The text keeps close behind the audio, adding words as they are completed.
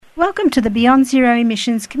Welcome to the Beyond Zero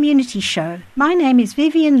Emissions Community Show. My name is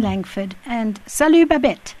Vivian Langford and salut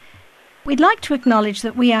Babette. We'd like to acknowledge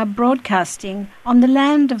that we are broadcasting on the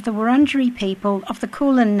land of the Wurundjeri people of the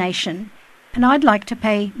Kulin Nation, and I'd like to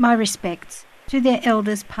pay my respects to their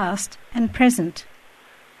elders past and present.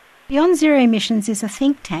 Beyond Zero Emissions is a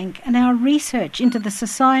think tank, and our research into the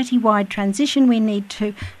society-wide transition we need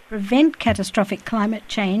to prevent catastrophic climate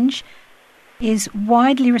change is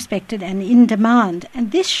widely respected and in demand,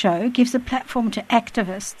 and this show gives a platform to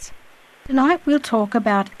activists. Tonight we'll talk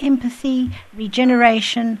about empathy,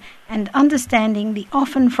 regeneration, and understanding the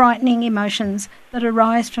often frightening emotions that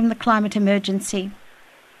arise from the climate emergency.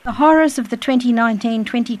 The horrors of the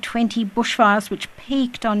 2019-2020 bushfires, which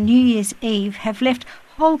peaked on New Year's Eve, have left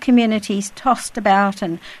whole communities tossed about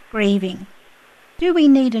and grieving. Do we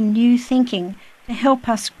need a new thinking to help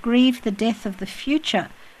us grieve the death of the future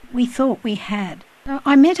we thought we had?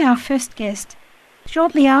 I met our first guest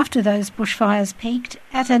shortly after those bushfires peaked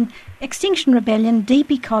at an Extinction Rebellion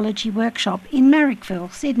Deep Ecology workshop in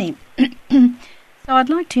Marrickville, Sydney. So I'd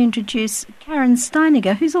like to introduce Karen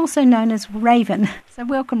Steiniger, who's also known as Raven. So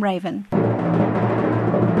welcome, Raven.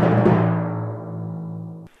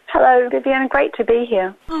 Hello, Vivian. Great to be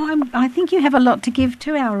here. I think you have a lot to give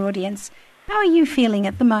to our audience. How are you feeling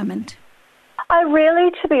at the moment?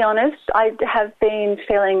 To be honest, I have been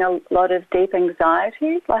feeling a lot of deep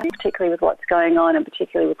anxiety, particularly with what's going on and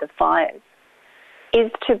particularly with the fires,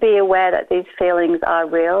 is to be aware that these feelings are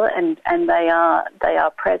real and they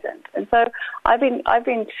are present. And so I've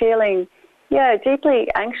been feeling, deeply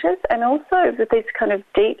anxious, and also with this kind of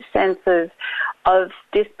deep sense of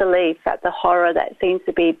disbelief at the horror that seems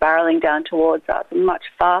to be barreling down towards us much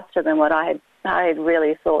faster than what I had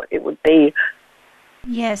really thought it would be.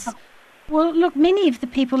 Yes. Well, look, many of the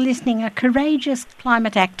people listening are courageous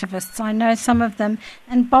climate activists. I know some of them,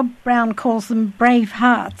 and Bob Brown calls them brave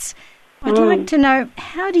hearts. I'd like to know,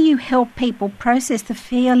 how do you help people process the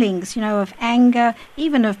feelings, of anger,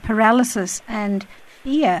 even of paralysis and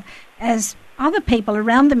fear, as other people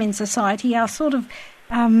around them in society are sort of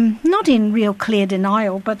not in real clear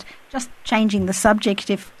denial, but just changing the subject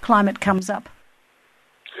if climate comes up?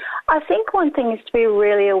 I think one thing is to be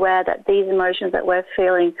really aware that these emotions that we're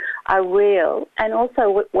feeling are real, and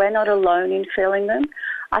also we're not alone in feeling them.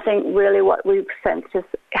 I think really what we sense to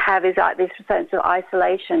have is like this sense of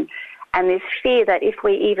isolation and this fear that if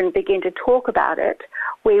we even begin to talk about it,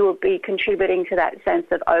 we will be contributing to that sense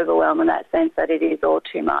of overwhelm and that sense that it is all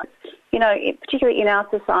too much. Particularly in our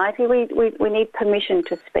society, we need permission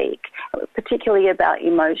to speak, particularly about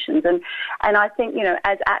emotions. And I think,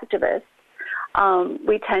 as activists,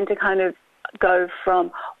 we tend to kind of go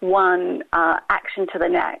from one action to the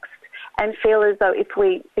next and feel as though if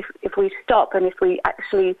we stop and if we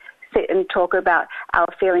actually sit and talk about our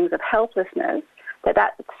feelings of helplessness,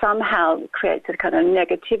 that somehow creates a kind of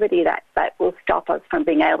negativity that will stop us from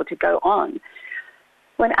being able to go on.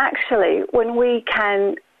 When we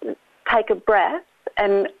can take a breath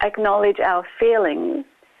and acknowledge our feelings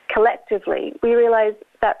collectively, we realize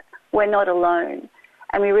that we're not alone.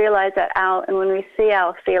 And we realize that when we see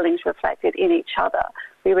our feelings reflected in each other,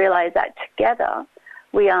 we realize that together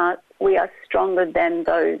we are stronger than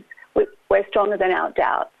those. We're stronger than our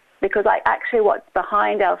doubts, because actually what's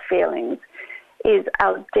behind our feelings is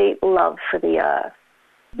our deep love for the earth.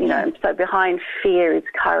 And so behind fear is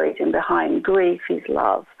courage, and behind grief is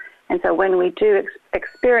love. And so when we do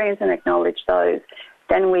experience and acknowledge those,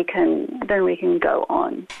 then we can go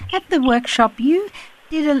on. At the workshop, you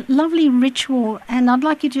did a lovely ritual, and I'd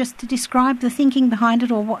like you just to describe the thinking behind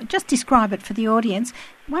it, or just describe it for the audience.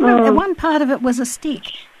 One part of it was a stick,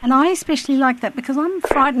 and I especially like that because I'm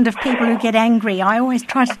frightened of people who get angry. I always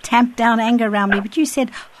try to tamp down anger around me, but you said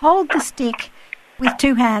hold the stick with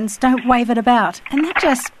two hands, don't wave it about, and that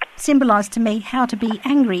just symbolised to me how to be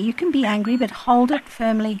angry. You can be angry, but hold it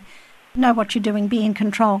firmly, know what you're doing, be in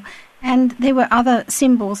control. And there were other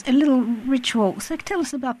symbols, a little ritual. So tell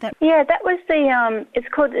us about that. Yeah, that was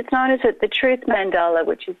it's known as the Truth Mandala,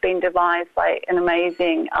 which has been devised by an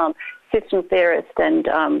amazing system theorist and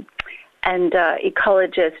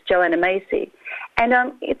ecologist, Joanna Macy. And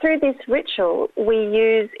through this ritual,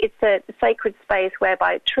 it's a sacred space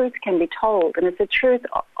whereby truth can be told, and it's the truth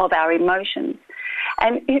of our emotions.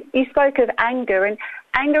 And you spoke of anger, and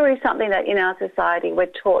anger is something that in our society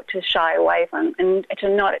we're taught to shy away from and to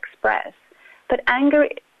not express. But anger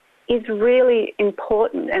is really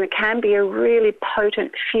important, and it can be a really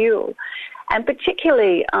potent fuel. And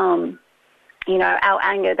particularly, our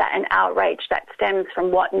anger and outrage that stems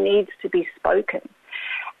from what needs to be spoken.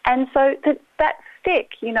 And so that's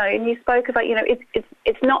stick, and you spoke about,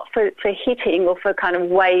 it's not for hitting or for kind of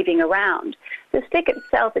waving around. The stick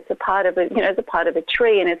itself, it's a part of it's a part of a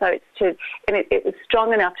tree, and it was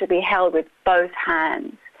strong enough to be held with both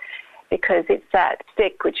hands, because it's that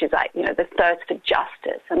stick which is like, the thirst for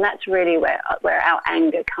justice, and that's really where our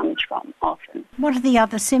anger comes from often. What are the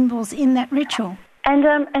other symbols in that ritual? And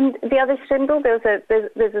the other symbol, there's a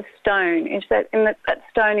stone. That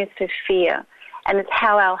stone is for fear, and it's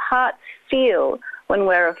how our hearts feel when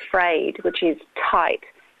we're afraid, which is tight,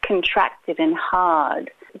 contracted, and hard.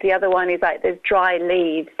 The other one is like there's dry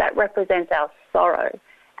leaves that represents our sorrow,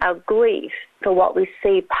 our grief for what we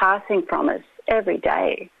see passing from us every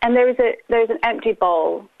day. And there's an empty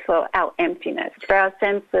bowl for our emptiness, for our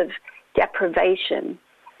sense of deprivation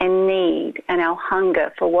and need, and our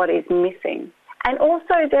hunger for what is missing. And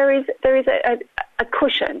also there is a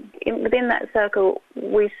cushion. Within that circle,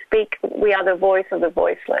 we are the voice of the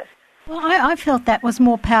voiceless. Well, I felt that was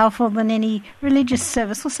more powerful than any religious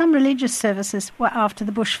service. Well, some religious services after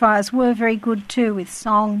the bushfires were very good too, with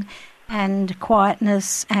song and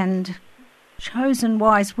quietness and chosen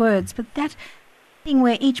wise words. But that thing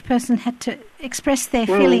where each person had to express their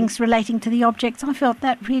feelings relating to the objects, I felt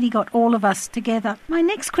that really got all of us together. My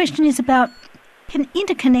next question is about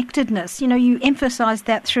interconnectedness. You emphasised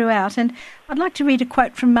that throughout, and I'd like to read a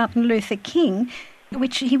quote from Martin Luther King,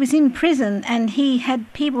 which he was in prison, and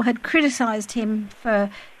people had criticised him for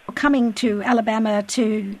coming to Alabama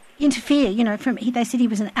to interfere. They said he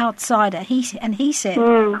was an outsider. He said,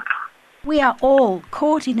 "We are all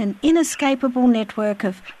caught in an inescapable network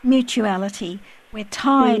of mutuality. We're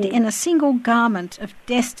tied in a single garment of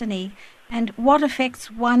destiny, and what affects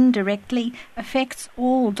one directly affects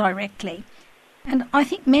all directly." And I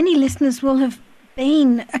think many listeners will have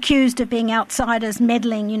been accused of being outsiders,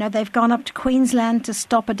 meddling. They've gone up to Queensland to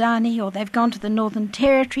stop Adani, or they've gone to the Northern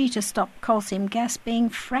Territory to stop coal seam gas being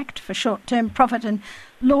fracked for short-term profit, and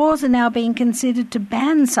laws are now being considered to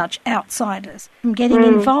ban such outsiders from getting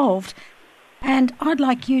involved. And I'd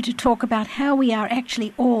like you to talk about how we are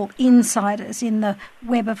actually all insiders in the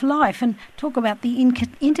web of life, and talk about the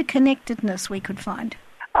interconnectedness we could find.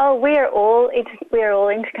 Oh, we are all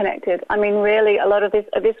interconnected. I mean, really, a lot of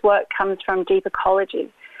this work comes from deep ecology,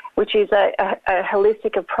 which is a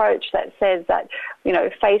holistic approach that says that,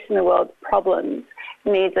 facing the world's problems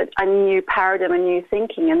needs a new paradigm, a new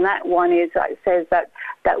thinking, and that one is says that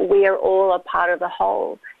we are all a part of the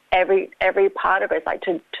whole. Every part of us,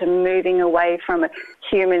 to moving away from a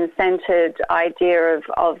human-centered idea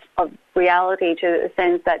of reality to the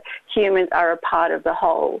sense that humans are a part of the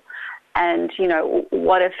whole. And,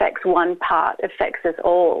 what affects one part affects us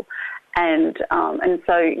all. And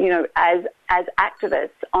so, as activists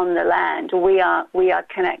on the land, we are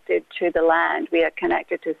connected to the land. We are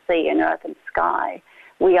connected to sea and earth and sky.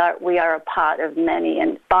 We are a part of many.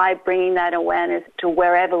 And by bringing that awareness to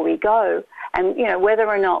wherever we go, and, whether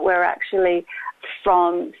or not we're actually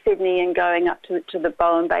from Sydney and going up to the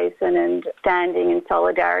Bowen Basin and standing in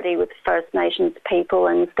solidarity with First Nations people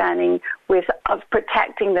and standing of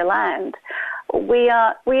protecting the land, we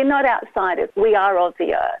are not outsiders. We are of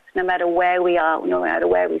the earth. No matter where we are, no matter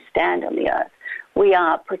where we stand on the earth, we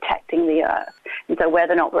are protecting the earth. And so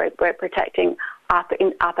whether or not we're protecting up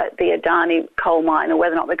at the Adani coal mine, or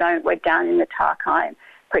whether or not we're down in the Tarkine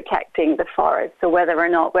protecting the forest, or whether or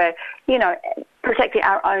not we're protecting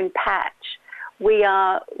our own patch, we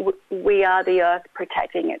are the earth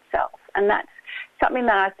protecting itself. And that's something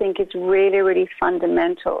that I think is really, really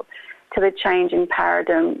fundamental to the change in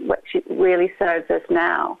paradigm, which really serves us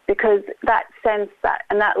now. Because that sense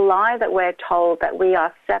and that lie that we're told that we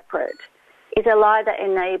are separate is a lie that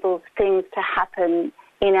enables things to happen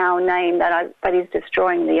in our name that is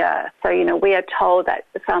destroying the earth. So, we are told that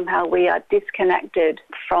somehow we are disconnected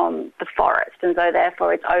from the forest, and so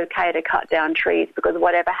therefore it's okay to cut down trees because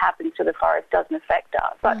whatever happens to the forest doesn't affect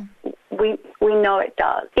us. But we know it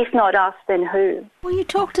does. If not us, then who? Well, you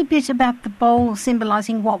talked a bit about the bowl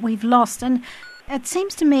symbolising what we've lost, and it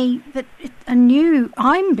seems to me that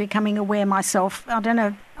I'm becoming aware myself, I don't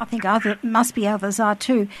know, I think must be others are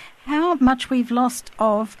too, how much we've lost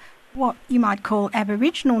of what you might call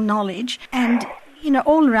Aboriginal knowledge. And,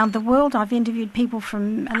 all around the world, I've interviewed people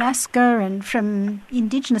from Alaska and from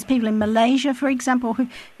Indigenous people in Malaysia, for example,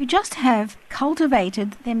 who just have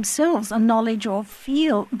cultivated themselves a knowledge or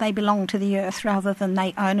feel they belong to the earth rather than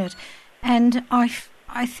they own it. And I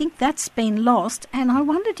I think that's been lost, and I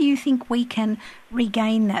wonder, do you think we can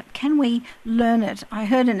regain that? Can we learn it? I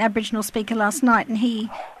heard an Aboriginal speaker last night, and he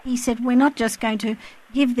said, we're not just going to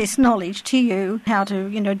give this knowledge to you, how to,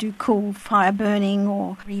 do cool fire burning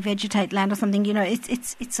or revegetate land or something.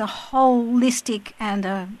 It's a holistic and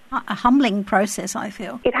a humbling process, I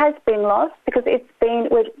feel. It has been lost because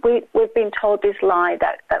we've been told this lie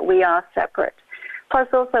that we are separate. Plus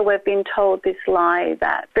also we've been told this lie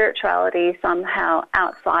that spirituality is somehow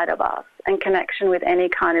outside of us and connection with any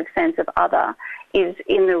kind of sense of other is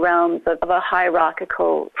in the realms of a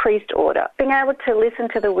hierarchical priest order. Being able to listen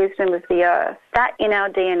to the wisdom of the earth, that in our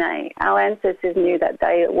DNA, our ancestors knew that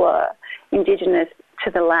they were indigenous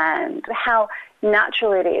to the land. How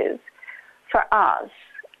natural it is for us,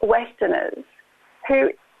 Westerners,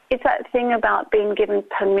 it's that thing about being given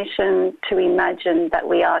permission to imagine that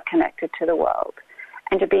we are connected to the world,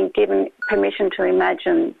 and to be given permission to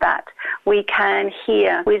imagine that we can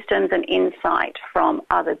hear wisdoms and insight from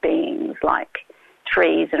other beings like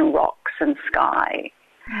trees and rocks and sky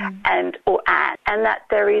and that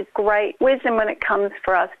there is great wisdom when it comes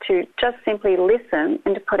for us to just simply listen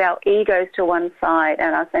and to put our egos to one side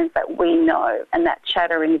and our sense that we know and that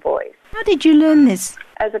chattering voice. How did you learn this?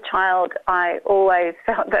 As a child, I always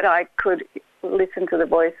felt that I could listen to the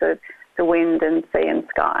voice of the wind and sea and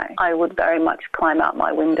sky. I would very much climb out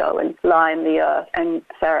my window and lie in the earth and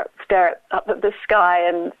stare up at the sky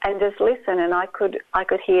and just listen, and I could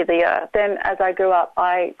hear the earth. Then as I grew up,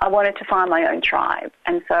 I wanted to find my own tribe,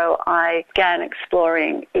 and so I began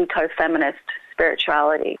exploring ecofeminist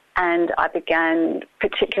spirituality, and I began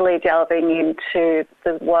particularly delving into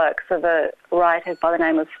the works of a writer by the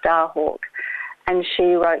name of Starhawk, and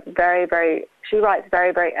she writes very, very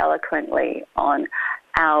eloquently on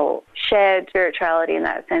our shared spirituality in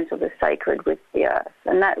that sense of the sacred with the earth.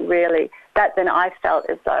 And that then I felt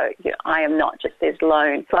as though I am not just this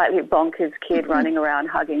lone, slightly bonkers kid running around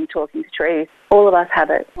hugging, talking to trees. All of us have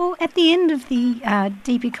it. Well, at the end of the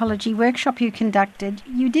Deep Ecology workshop you conducted,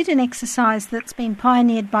 you did an exercise that's been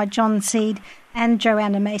pioneered by John Seed and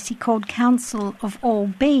Joanna Macy called Council of All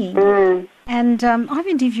Being. And I've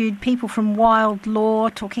interviewed people from Wild Law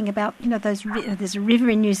talking about, there's a river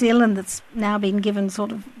in New Zealand that's now been given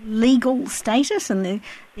sort of legal status, and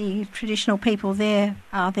the traditional people there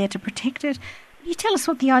are there to protect it. You tell us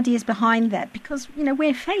what the idea is behind that, because,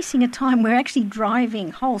 we're facing a time where we're actually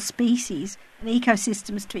driving whole species and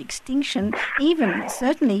ecosystems to extinction, even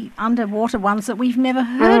certainly underwater ones that we've never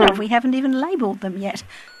heard of. We haven't even labelled them yet,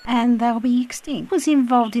 and they'll be extinct. Who was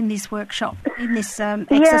involved in this workshop, in this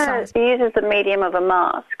exercise? Yeah, it uses the medium of a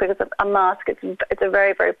mask, because a mask, it's a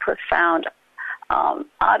very, very profound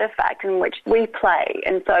artifact in which we play,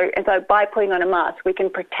 and so by putting on a mask we can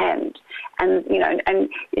pretend, and and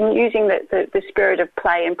in using the spirit of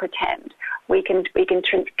play and pretend, we can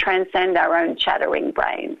transcend our own chattering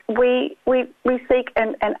brains. We seek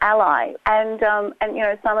an ally, and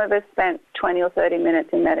some of us spent 20 or 30 minutes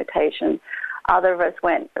in meditation. Other of us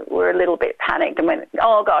were a little bit panicked and went,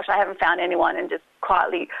 oh gosh, I haven't found anyone, and just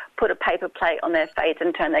quietly put a paper plate on their face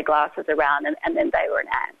and turned their glasses around, and then they were an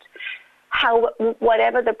ant.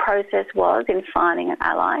 Whatever the process was in finding an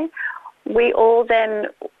ally, we all then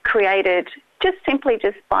created, just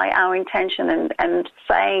by our intention and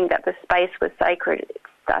saying that the space was sacred,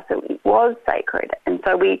 thus it was sacred. And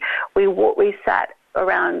so we sat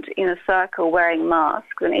around in a circle wearing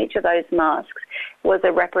masks, and each of those masks was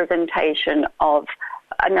a representation of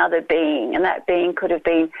another being, and that being could have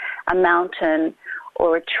been a mountain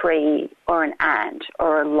or a tree or an ant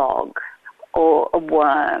or a log or a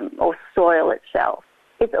worm or soil itself.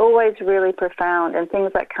 It's always really profound, and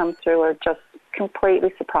things that come through are just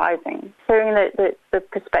completely surprising. Hearing the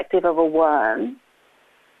perspective of a worm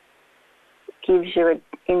gives you an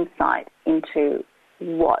insight into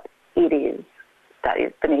what it is that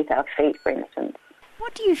is beneath our feet, for instance.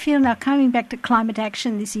 What do you feel now, coming back to climate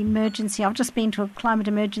action, this emergency? I've just been to a climate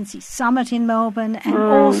emergency summit in Melbourne, and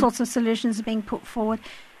all sorts of solutions are being put forward.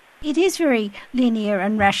 It is very linear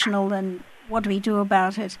and rational, and what do we do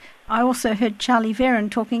about it? I also heard Charlie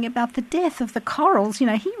Veron talking about the death of the corals.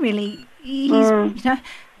 It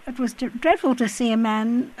was dreadful to see a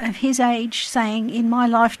man of his age saying, in my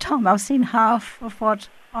lifetime, I've seen half of what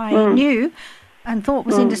I knew and thought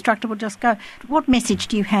was indestructible just go. What message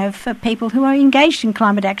do you have for people who are engaged in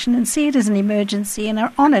climate action and see it as an emergency and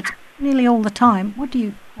are on it nearly all the time? What do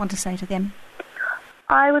you want to say to them?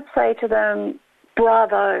 I would say to them,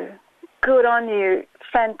 bravo, good on you,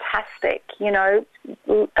 fantastic,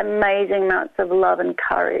 amazing amounts of love and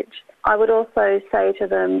courage. I would also say to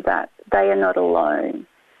them that they are not alone,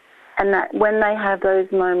 and that when they have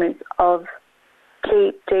those moments of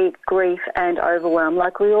deep, deep grief and overwhelm,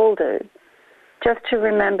 like we all do, just to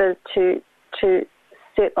remember to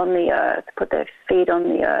sit on the earth, put their feet on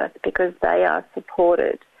the earth, because they are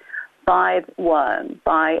supported by worm,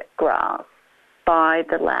 by grass, by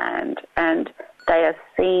the land, and they are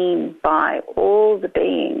seen by all the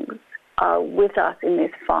beings with us in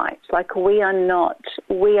this fight. Like we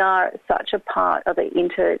are such a part of the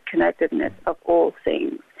interconnectedness of all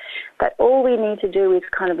things that all we need to do is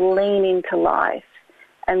kind of lean into life,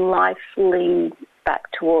 and life leans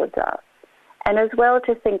back towards us. And as well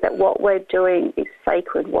to think that what we're doing is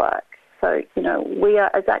sacred work. So, we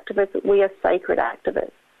are, as activists, we are sacred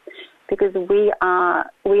activists because we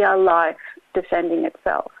are life defending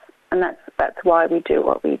itself. And that's why we do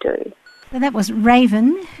what we do. So that was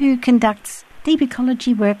Raven, who conducts deep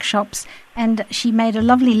ecology workshops, and she made a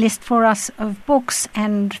lovely list for us of books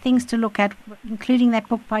and things to look at, including that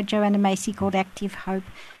book by Joanna Macy called Active Hope,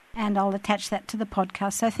 and I'll attach that to the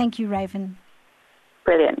podcast. So thank you, Raven.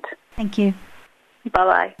 Brilliant. Thank you.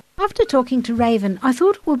 Bye-bye. After talking to Raven, I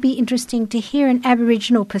thought it would be interesting to hear an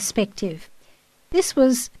Aboriginal perspective. This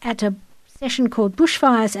was at a session called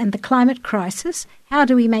Bushfires and the Climate Crisis, How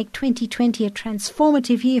Do We Make 2020 a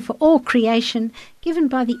Transformative Year for All Creation, given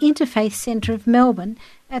by the Interfaith Centre of Melbourne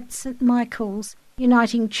at St Michael's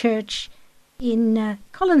Uniting Church in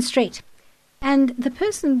Collins Street. And the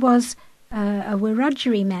person was a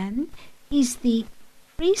Wiradjuri man. He's the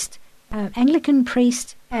priest, Anglican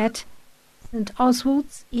priest at St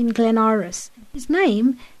Oswald's in Glen Iris. His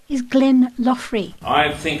name is Glenn Loughrey.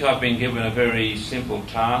 I think I've been given a very simple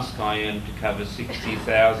task. I am to cover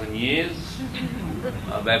 60,000 years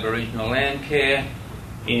of Aboriginal land care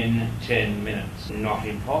in 10 minutes. Not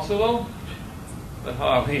impossible, but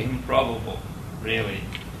highly improbable, really.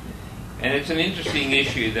 And it's an interesting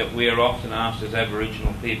issue that we are often asked as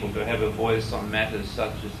Aboriginal people to have a voice on matters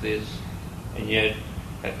such as this, and yet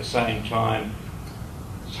at the same time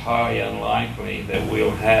it's highly unlikely that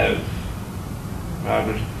we'll have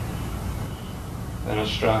Margaret, an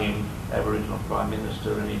Australian Aboriginal Prime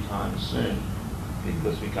Minister, anytime soon,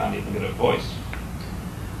 because we can't even get a voice.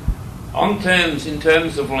 In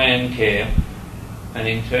terms of land care, and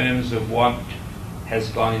in terms of what has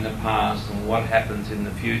gone in the past and what happens in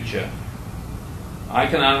the future, I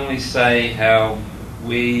can only say how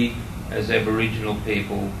we as Aboriginal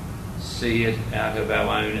people see it out of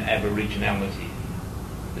our own Aboriginality.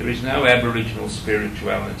 There is no Aboriginal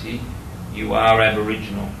spirituality. You are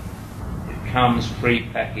Aboriginal. It comes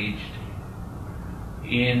pre-packaged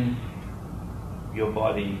in your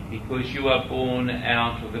body because you are born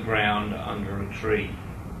out of the ground under a tree.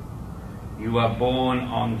 You are born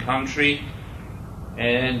on country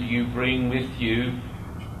and you bring with you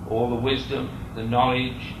all the wisdom, the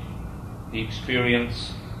knowledge, the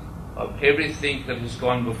experience of everything that has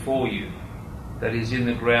gone before you that is in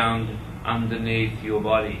the ground underneath your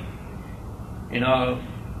body.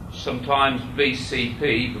 Sometimes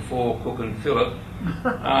BCP, before Cook and Phillip,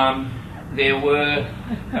 there was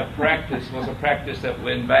a practice that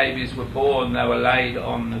when babies were born, they were laid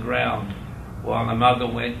on the ground while the mother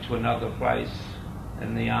went to another place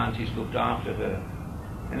and the aunties looked after her.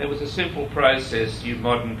 And there was a simple process you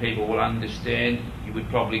modern people will understand. You would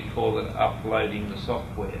probably call it uploading the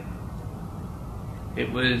software.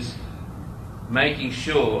 It was making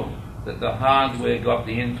sure that the hardware got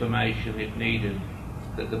the information it needed,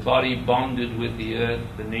 that the body bonded with the earth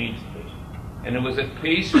beneath it, and it was at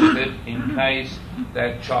peace with it in case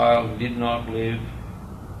that child did not live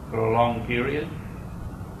for a long period,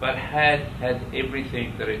 but had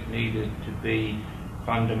everything that it needed to be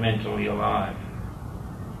fundamentally alive.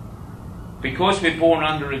 Because we're born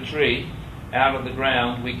under a tree, out of the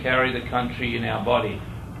ground, we carry the country in our body.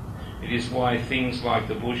 It is why things like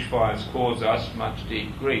the bushfires cause us much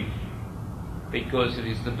deep grief, because it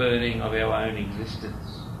is the burning of our own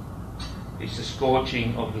existence. It's the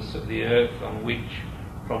scorching of the earth from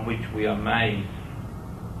which we are made.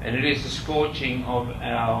 And it is the scorching of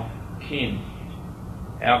our kin.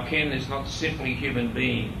 Our kin is not simply human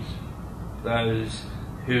beings, those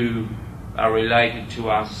who are related to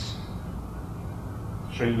us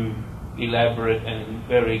through elaborate and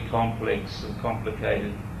very complex and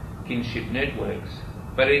complicated kinship networks,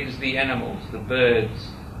 but it is the animals, the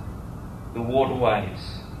birds, the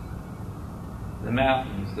waterways, the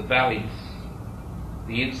mountains, the valleys,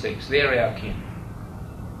 the insects. They're our kin.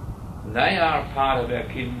 They are a part of our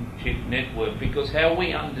kinship network because how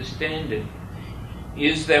we understand it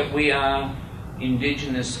is that we are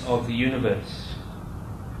indigenous of the universe.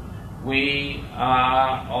 We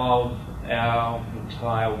are of our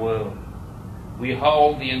entire world. We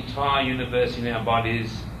hold the entire universe in our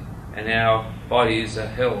bodies and our bodies are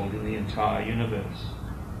held in the entire universe.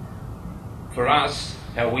 For us,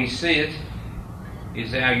 how we see it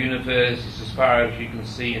is our universe is as far as you can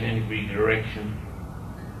see in every direction,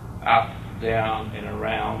 up, down and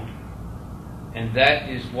around, and that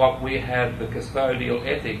is what we have the custodial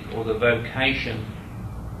ethic or the vocation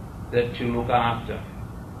that to look after.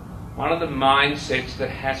 One of the mindsets that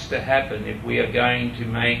has to happen if we are going to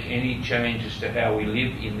make any changes to how we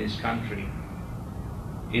live in this country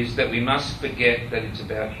is that we must forget that it's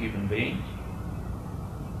about human beings.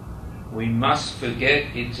 We must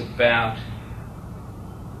forget it's about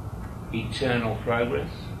eternal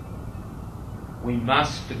progress. We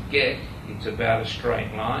must forget it's about a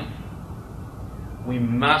straight line. We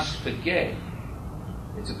must forget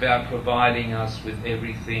it's about providing us with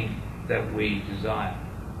everything that we desire.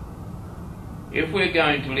 If we're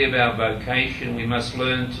going to live our vocation, we must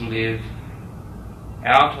learn to live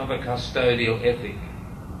out of a custodial ethic.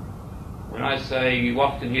 When I say, you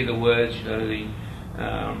often hear the words, the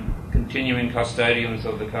continuing custodians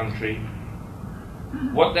of the country.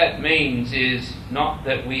 What that means is not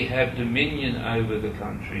that we have dominion over the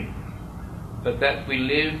country, but that we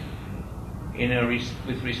live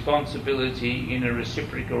with responsibility in a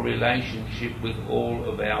reciprocal relationship with all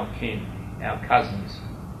of our kin, our cousins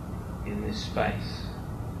in this space.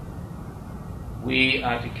 We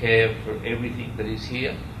are to care for everything that is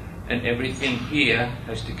here, and everything here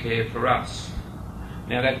has to care for us.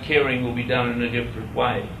 Now that caring will be done in a different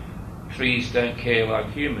way. Trees don't care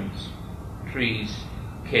like humans. Trees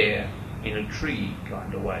care in a tree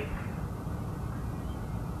kind of way.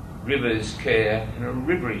 Rivers care in a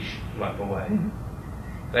riverish type of way.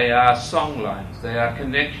 They are song lines, they are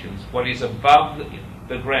connections. What is above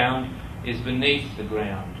the ground is beneath the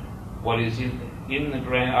ground. What is in the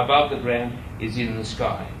ground, above the ground, is in the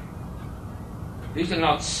sky. These are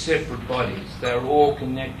not separate bodies, they're all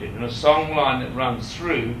connected. And a song line that runs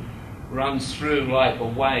through like a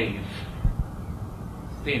wave,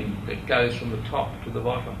 thin, that goes from the top to the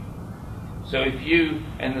bottom. So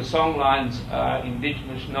and the song lines are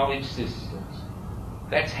indigenous knowledge systems.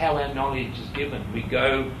 That's how our knowledge is given. We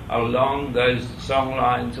go along those song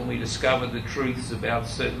lines and we discover the truths about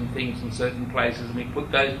certain things in certain places, and we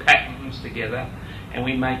put those patterns together and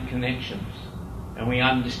we make connections and we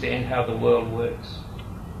understand how the world works.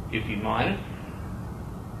 If you mine it,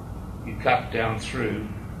 you cut down through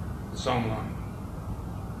the song line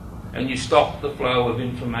and you stop the flow of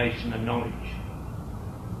information and knowledge.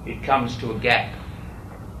 It comes to a gap.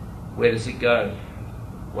 Where does it go?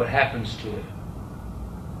 What happens to it?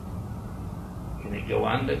 Can it go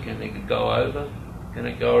under? Can it go over? Can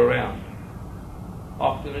it go around?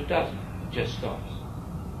 Often it doesn't. It just stops.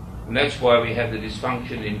 And that's why we have the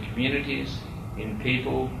dysfunction in communities, in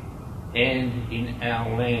people, and in our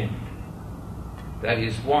land. That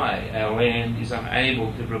is why our land is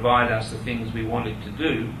unable to provide us the things we want it to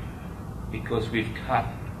do, because we've cut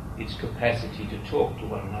its capacity to talk to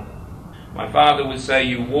one another. My father would say,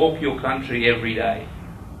 you walk your country every day.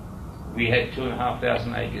 We had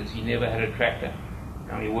 2,500 acres. He never had a tractor.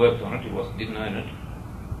 He only worked on it. He didn't own it,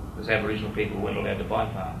 because Aboriginal people weren't allowed to buy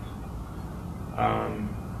farms.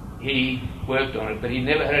 He worked on it, but he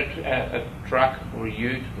never had a truck or a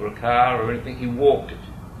ute or a car or anything. He walked it.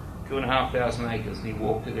 2,500 acres, and he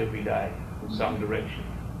walked it every day in some direction.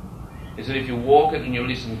 He said if you walk it and you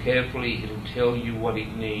listen carefully, it'll tell you what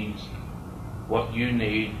it needs, what you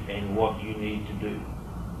need, and what you need to do.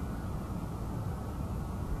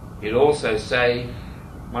 He'd also say,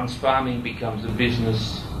 once farming becomes a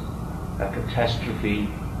business, a catastrophe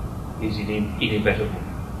is inevitable,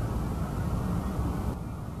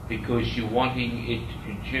 because you're wanting it to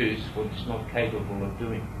produce what it's not capable of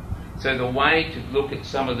doing. So the way to look at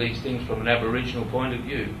some of these things from an Aboriginal point of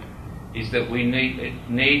view is that we need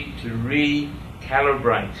to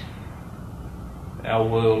recalibrate our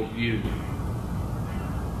worldview.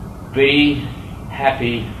 Be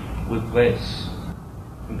happy with less.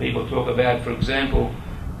 And people talk about, for example,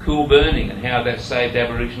 coal burning and how that saved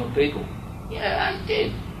Aboriginal people. Yeah, it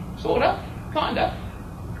did. Sort of. Kind of.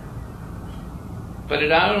 But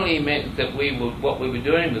it only meant that what we were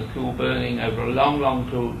doing with coal burning over a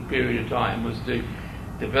long period of time was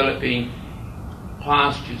developing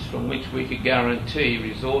pastures from which we could guarantee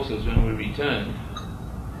resources when we returned,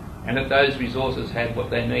 and that those resources had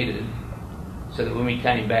what they needed so that when we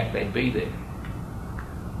came back they'd be there.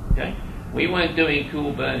 Okay? We weren't doing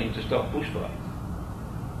coal burning to stop bushfires.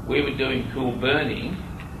 We were doing coal burning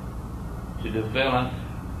to develop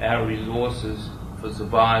our resources for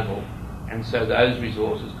survival, and so those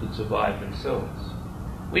resources could survive themselves.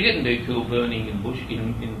 We didn't do coal burning in bush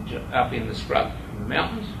up in the scrub in the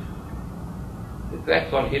mountains. if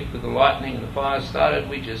that got hit with the lightning and the fire started,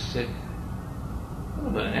 we just said,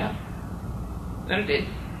 it'll burn out. And it did.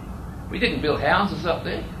 We didn't build houses up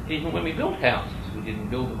there. Even when we built houses, we didn't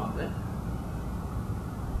build them up there.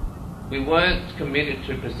 We weren't committed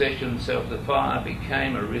to possession, so if the fire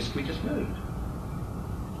became a risk, we just moved.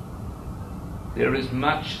 There is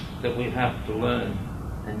much that we have to learn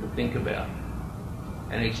and to think about,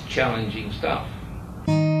 and it's challenging stuff.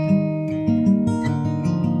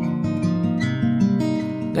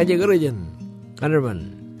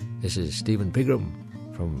 This is Stephen Pigram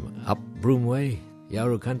from up Broome Way,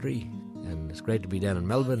 Yawuru country, and it's great to be down in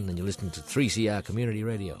Melbourne, and you're listening to 3CR Community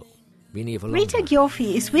Radio. Been here for a long Rita time.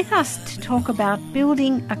 Gyorfi is with us to talk about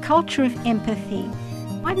building a culture of empathy.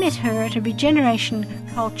 I met her at a Regeneration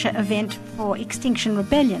Culture event for Extinction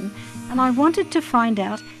Rebellion, and I wanted to find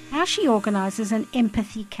out how she organises an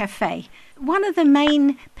empathy cafe. One of the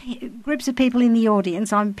main groups of people in the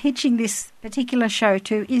audience I'm pitching this particular show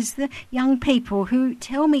to is the young people who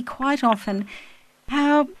tell me quite often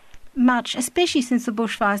how much, especially since the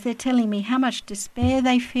bushfires, they're telling me how much despair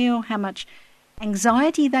they feel, how much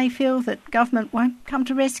anxiety they feel that government won't come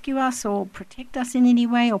to rescue us or protect us in any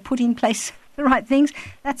way or put in place the right things,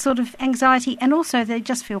 that sort of anxiety, and also they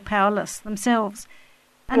just feel powerless themselves.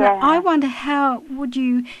 And I wonder, how would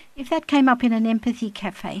you, if that came up in an empathy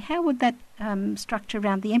cafe, how would that structure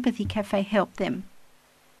around the empathy cafe help them?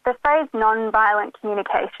 The phrase non-violent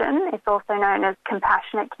communication is also known as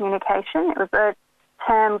compassionate communication. It was a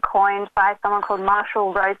term coined by someone called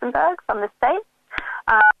Marshall Rosenberg from the States.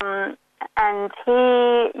 And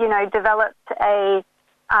he, developed a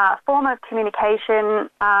form of communication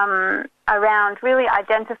around really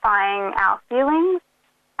identifying our feelings,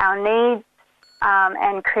 our needs,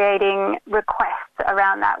 and creating requests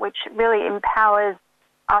around that, which really empowers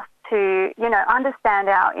us to, understand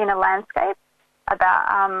our inner landscape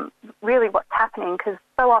about really what's happening, because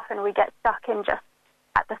so often we get stuck in just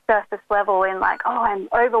at the surface level in like, oh, I'm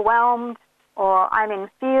overwhelmed, or I'm in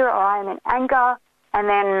fear, or I'm in anger, and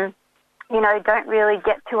then, don't really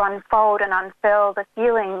get to unfold and unfurl the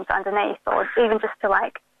feelings underneath, or even just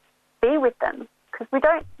to be with them. Because we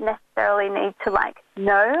don't necessarily need to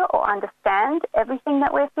know or understand everything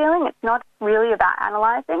that we're feeling. It's not really about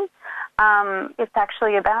analysing. It's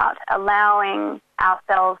actually about allowing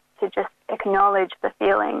ourselves to just acknowledge the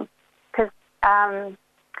feeling. Because, on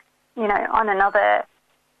another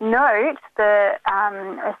note, the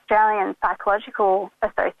Australian Psychological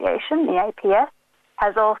Association, the APS,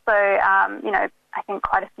 has also, I think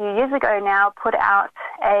quite a few years ago now, put out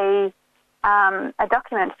a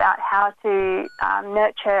document about how to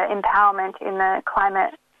nurture empowerment in the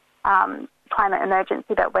climate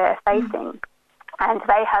emergency that we're facing. And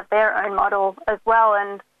they have their own model as well.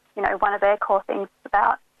 And, one of their core things is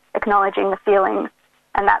about acknowledging the feelings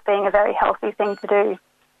and that being a very healthy thing to do.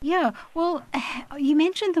 Yeah, well, you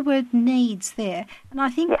mentioned the word needs there, and I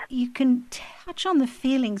think you can touch on the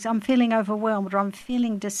feelings. I'm feeling overwhelmed, or I'm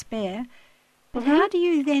feeling despair. But how do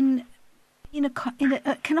you then, it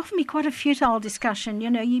can often be quite a futile discussion.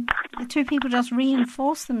 The two people just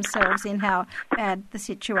reinforce themselves in how bad the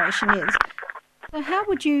situation is. So how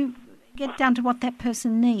would you get down to what that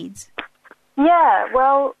person needs? Yeah,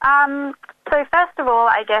 well, so first of all,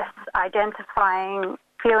 I guess identifying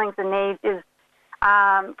feelings and needs is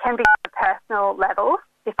can be at a personal level.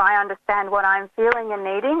 If I understand what I'm feeling and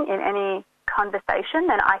needing in any conversation,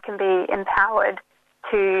 then I can be empowered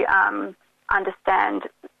to understand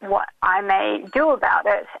what I may do about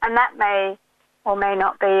it. And that may or may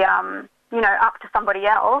not be, up to somebody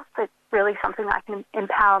else. It's really something I can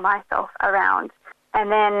empower myself around.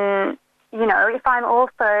 And then, if I'm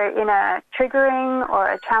also in a triggering or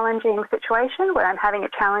a challenging situation where I'm having a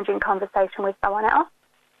challenging conversation with someone else,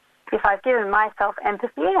 if I've given myself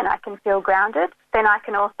empathy and I can feel grounded, then I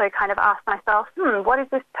can also kind of ask myself, what is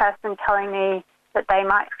this person telling me that they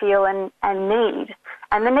might feel and need?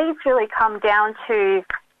 And the needs really come down to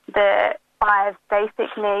the 5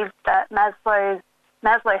 basic needs that Maslow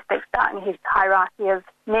speaks about in his hierarchy of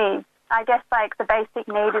needs. I guess the basic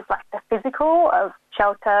need is the physical of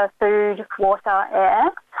shelter, food, water,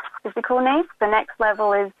 air, physical needs. The next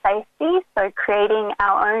level is safety, so creating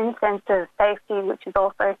our own sense of safety, which is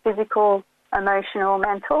also physical, emotional,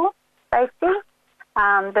 mental safety.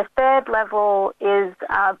 The third level is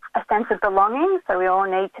a sense of belonging, so we all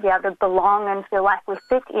need to be able to belong and feel like we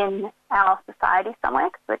fit in our society somewhere,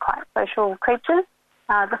 because we're quite social creatures.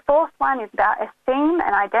 The fourth one is about esteem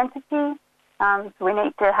and identity. So we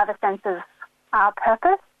need to have a sense of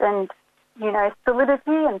purpose and, solidity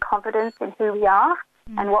and confidence in who we are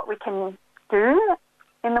and what we can do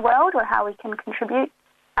in the world or how we can contribute.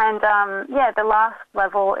 And, the last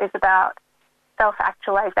level is about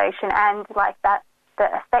self-actualization and like that, the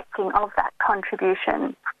affecting of that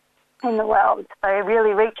contribution in the world. So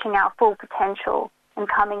really reaching our full potential and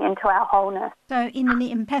coming into our wholeness. So in an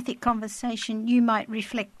empathic conversation, you might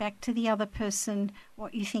reflect back to the other person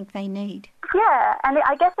what you think they need. Yeah, and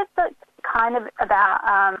I guess it's kind of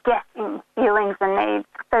about guessing feelings and needs.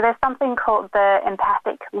 So there's something called the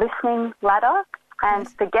empathic listening ladder, and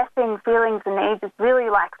the guessing feelings and needs is really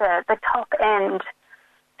like the top end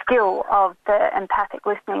skill of the empathic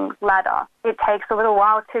listening ladder. It takes a little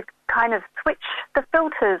while to kind of switch the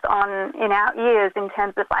filters on in our ears in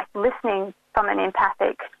terms of like listening from an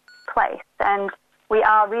empathic place, and we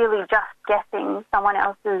are really just guessing someone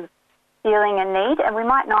else's feeling and need, and we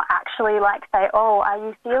might not actually like say, oh, are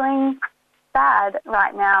you feeling sad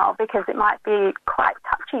right now, because it might be quite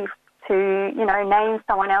touchy to, you know, name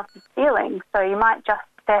someone else's feelings. So you might just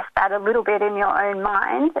guess that a little bit in your own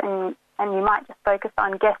mind, and you might just focus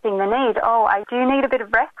on guessing the need. Oh, do you need a bit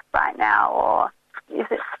of rest right now, or is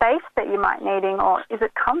it space that you might needing, or is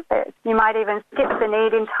it comfort? You might even skip the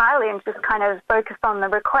need entirely and just kind of focus on the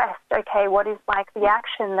request. Okay, what is like the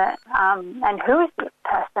action that, and who is the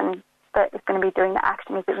person that is going to be doing the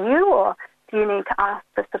action? Is it you, or do you need to ask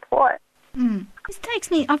for support? This takes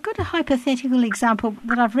me, I've got a hypothetical example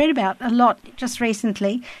that I've read about a lot just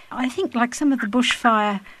recently. I think like some of the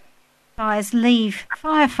bushfires leave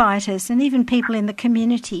firefighters and even people in the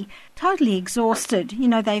community totally exhausted. You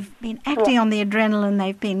know, they've been acting on the adrenaline,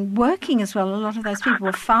 they've been working as well. A lot of those people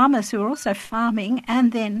were farmers who are also farming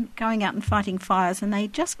and then going out and fighting fires, and they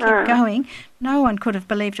just kept going. No one could have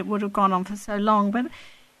believed it would have gone on for so long, but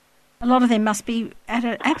a lot of them must be at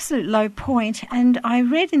an absolute low point. And I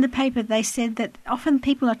read in the paper they said that often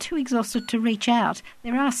people are too exhausted to reach out.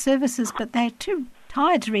 There are services, but they're too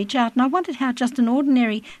tired to reach out. And I wondered how just an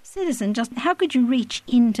ordinary citizen, how could you reach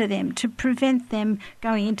into them to prevent them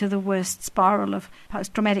going into the worst spiral of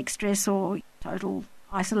post-traumatic stress or total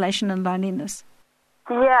isolation and loneliness?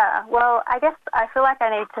 Yeah, well, I guess I feel like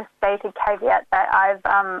I need to state a caveat that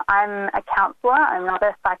I'm a counsellor. I'm not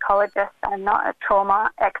a psychologist. I'm not a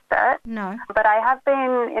trauma expert. No. But I have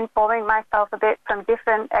been informing myself a bit from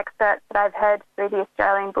different experts that I've heard through the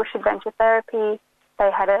Australian Bush Adventure Therapy.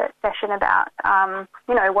 They had a session about,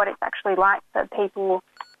 what it's actually like for people,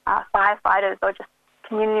 firefighters or just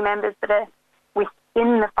community members that are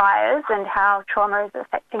within the fires, and how trauma is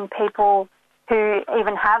affecting people who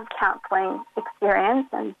even have counselling experience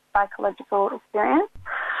and psychological experience.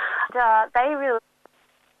 They really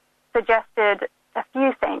suggested a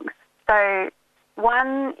few things. So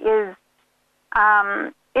one is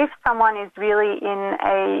if someone is really in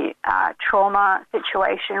a trauma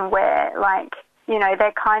situation where,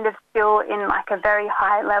 they're kind of still in a very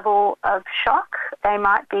high level of shock, they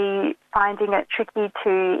might be finding it tricky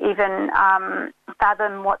to even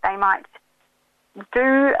fathom what they might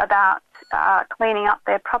do about cleaning up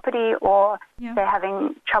their property, or they're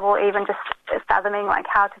having trouble even just fathoming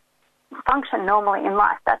how to function normally in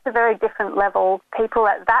life. That's a very different level. People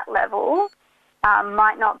at that level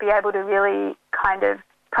might not be able to really kind of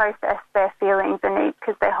process their feelings and needs,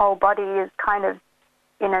 because their whole body is kind of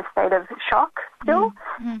in a state of shock still.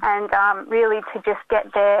 And really to just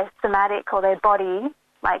get their somatic or their body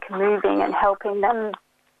moving and helping them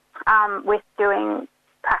with doing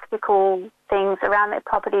practical things around their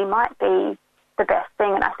property might be the best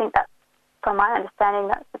thing. And I think that's, from my understanding,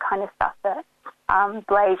 that's the kind of stuff that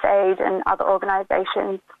Blaze Aid and other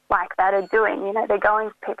organisations like that are doing. They're going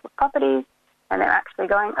to people's properties and they're actually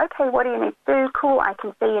going, okay, what do you need to do? Cool, I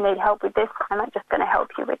can see you need help with this, and I'm just going to help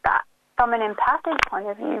you with that. From an empathic point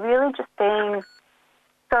of view, really just being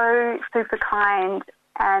so super kind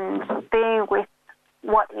and being with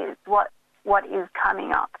what is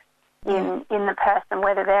coming up in the person,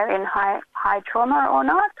 whether they're in high trauma or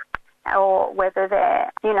not, or whether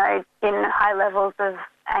they're, in high levels of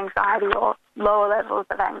anxiety or lower levels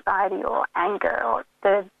of anxiety or anger. Or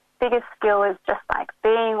the biggest skill is just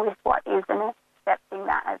being with what is and accepting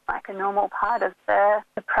that as a normal part of the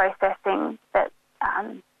processing that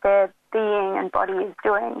their being and body is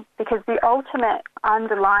doing. Because the ultimate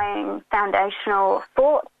underlying foundational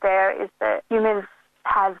thought there is that humans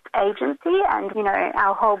have agency, and,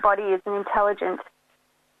 our whole body is an intelligent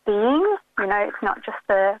being. It's not just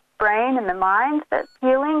the brain and the mind that's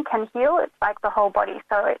healing, can heal. It's the whole body.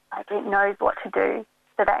 So it's it knows what to do.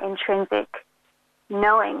 So that intrinsic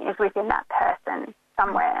knowing is within that person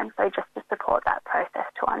somewhere. And so just to support that process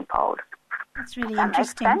to unfold. That's really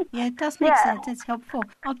interesting. Yeah, it does make sense. It's helpful.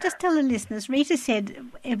 I'll just tell the listeners, Rita said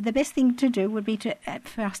the best thing to do would be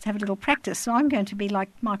for us to have a little practice. So I'm going to be like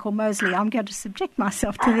Michael Mosley. I'm going to subject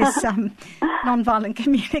myself to this nonviolent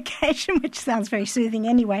communication, which sounds very soothing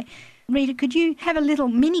anyway. Rita, could you have a little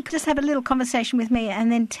conversation with me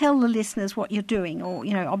and then tell the listeners what you're doing, or,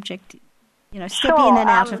 step in and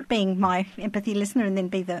out of being my empathy listener and then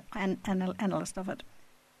be the analyst of it.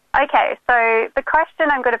 Okay, so the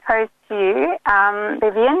question I'm going to pose to you,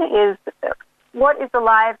 Vivian, is what is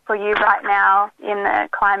alive for you right now in the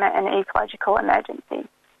climate and ecological emergency?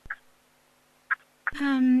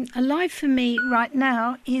 Alive for me right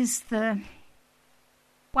now is the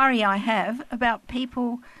worry I have about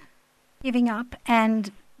people giving up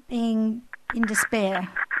and being in despair.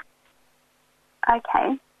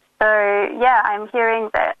 Okay, so I'm hearing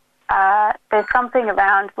that there's something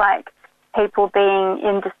around people being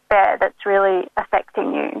in despair that's really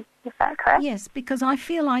affecting you. Is that correct? Yes, because I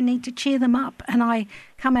feel I need to cheer them up, and I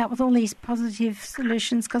come out with all these positive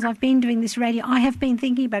solutions because I've been doing this radio. I have been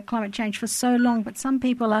thinking about climate change for so long, but some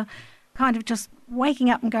people are kind of just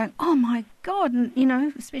waking up and going, oh my God, and,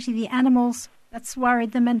 especially the animals, that's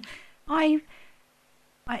worried them. And I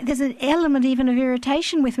there's an element even of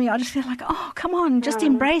irritation with me. I just feel like, oh, come on, just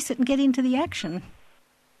embrace it and get into the action.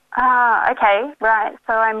 Okay, right.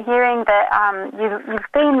 So I'm hearing that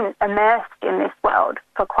you've been immersed in this world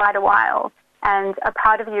for quite a while, and a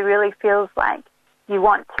part of you really feels like you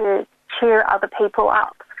want to cheer other people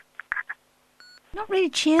up. Not really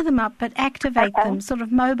cheer them up, but activate them, sort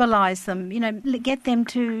of mobilise them, get them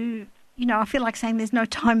to, I feel like saying there's no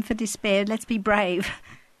time for despair, let's be brave,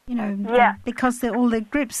 because all the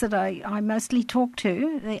groups that I mostly talk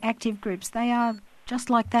to, the active groups, they are just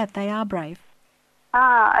like that, they are brave.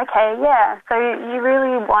 Okay, yeah. So you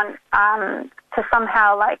really want to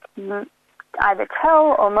somehow either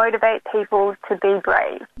tell or motivate people to be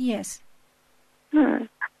brave. Yes. Okay.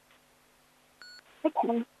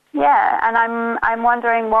 Yeah, and I'm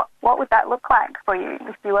wondering what would that look like for you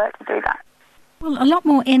if you were to do that? Well, a lot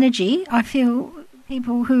more energy. I feel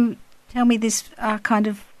people who tell me this are kind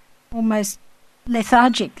of almost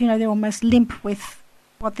lethargic. They're almost limp with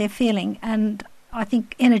what they're feeling, and I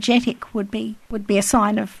think energetic would be a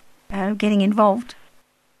sign of getting involved.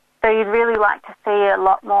 So you'd really like to see a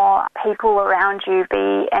lot more people around you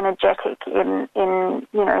be energetic in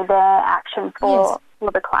their action for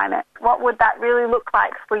the climate. What would that really look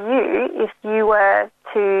like for you if you were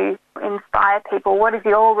to inspire people? What is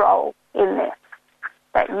your role in this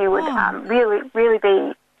that you would really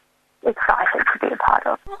be excited to be a part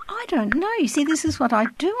of? Well, I don't know. You see, this is what I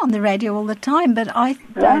do on the radio all the time, but I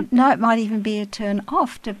don't know. It might even be a turn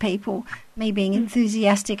off to people, me being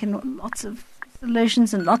enthusiastic and lots of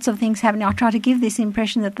solutions and lots of things happening. I try to give this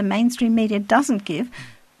impression that the mainstream media doesn't give,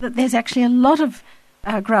 that there's actually a lot of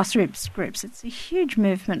grassroots groups. It's a huge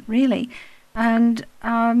movement, really. And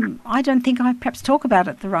I don't think I perhaps talk about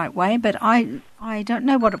it the right way, but I don't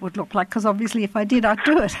know what it would look like, because obviously if I did, I'd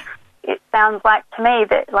do it. It sounds like to me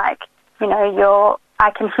that I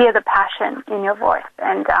can hear the passion in your voice,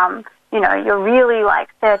 and you're really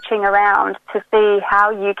searching around to see how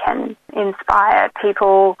you can inspire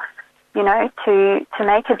people, to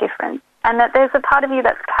make a difference, and that there's a part of you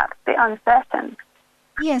that's perhaps a bit uncertain.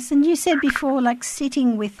 Yes, and you said before,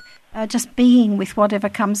 sitting with, just being with whatever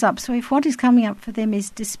comes up. So if what is coming up for them is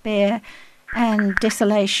despair and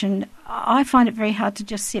desolation, I find it very hard to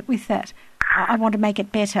just sit with that. I want to make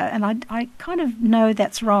it better, and I kind of know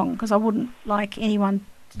that's wrong, because I wouldn't like anyone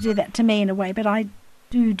to do that to me in a way, but I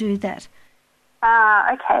do that.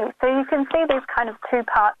 Okay, so you can see there's kind of two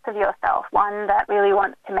parts of yourself. One that really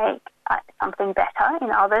wants to make something better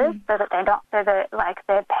in others, so that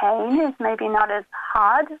their pain is maybe not as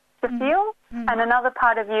hard to feel, and another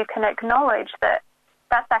part of you can acknowledge that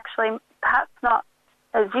that's actually perhaps not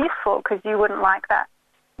as useful, because you wouldn't like that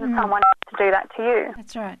someone else to do that to you.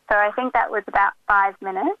 That's right. So I think that was about 5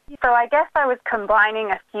 minutes. So I guess I was combining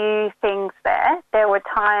a few things there. There were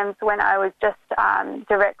times when I was just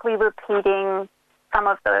directly repeating some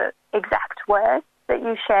of the exact words that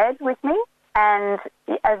you shared with me. And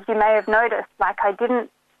as you may have noticed, I didn't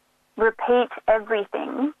repeat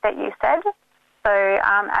everything that you said. So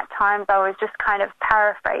at times I was just kind of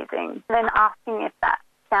paraphrasing, then asking if that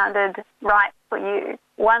sounded right for you.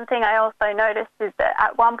 One thing I also noticed is that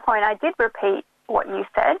at one point I did repeat what you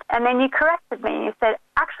said, and then you corrected me and you said,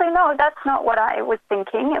 actually, no, that's not what I was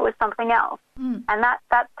thinking, it was something else. And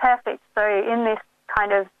that's perfect. So in this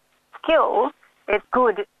kind of skill, it's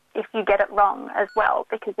good if you get it wrong as well,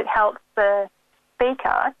 because it helps the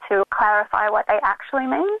speaker to clarify what they actually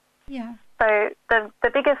mean. Yeah. So the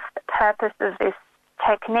biggest purpose of this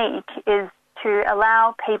technique is to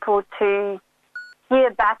allow people to hear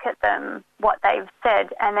back at them what they've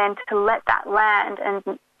said, and then to let that land,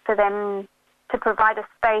 and for them to provide a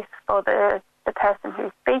space for the person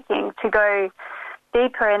who's speaking to go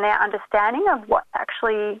deeper in their understanding of what's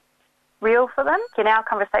actually real for them. In our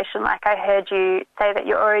conversation, like I heard you say that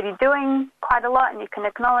you're already doing quite a lot, and you can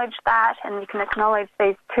acknowledge that, and you can acknowledge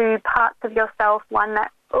these two parts of yourself, one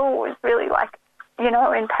that, is really like,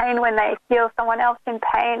 in pain when they feel someone else in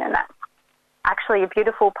pain, and that's actually a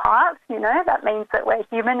beautiful part, that means that we're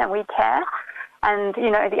human and we care. And,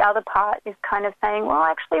 the other part is kind of saying, well,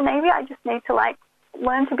 actually, maybe I just need to,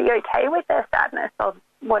 learn to be okay with their sadness or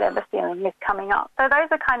whatever feeling is coming up. So those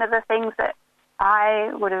are kind of the things that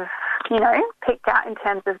I would have, picked out in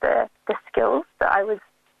terms of the skills that I was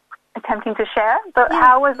attempting to share. But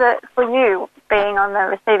how was it for you being on the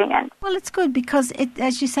receiving end? Well, it's good because,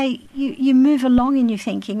 as you say, you move along in your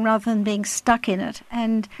thinking rather than being stuck in it.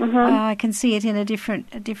 And I can see it in a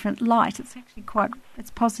different light. It's actually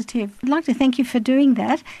it's positive. I'd like to thank you for doing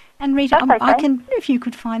that. And Rita, I can, if you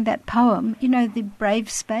could find that poem, The Brave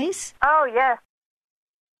Space. Oh, yes.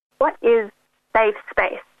 What is safe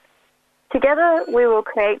space? Together we will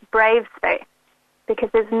create brave space, because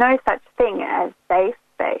there's no such thing as safe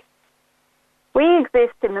space. We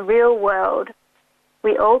exist in the real world.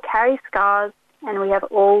 We all carry scars, and we have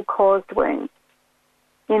all caused wounds.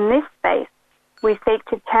 In this space, we seek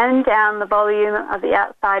to turn down the volume of the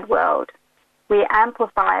outside world. We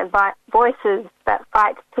amplify voices that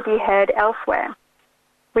fight to be heard elsewhere.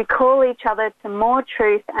 We call each other to more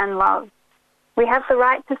truth and love. We have the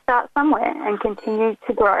right to start somewhere and continue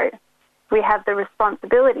to grow. We have the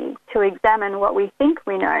responsibility to examine what we think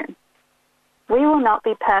we know. We will not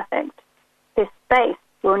be perfect. This space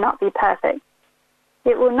will not be perfect.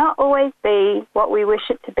 It will not always be what we wish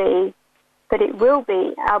it to be, but it will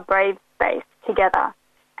be our brave space together,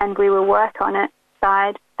 and we will work on it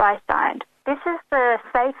side by side. This is the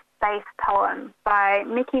Safe Space poem by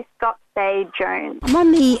Mickey Scott Day Jones. I'm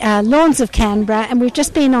on the lawns of Canberra, and we've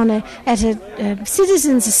just been at a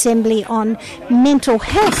citizens' assembly on mental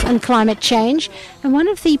health and climate change, and one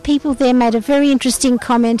of the people there made a very interesting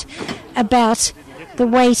comment about the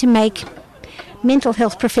way to make mental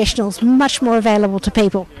health professionals much more available to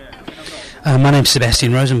people. My name's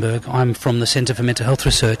Sebastian Rosenberg. I'm from the Centre for Mental Health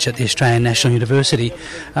Research at the Australian National University.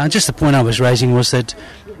 Just the point I was raising was that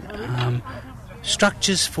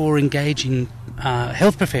structures for engaging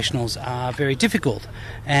health professionals are very difficult,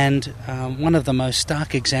 and one of the most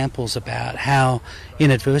stark examples about how in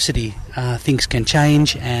adversity things can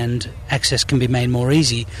change and access can be made more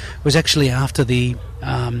easy was actually after the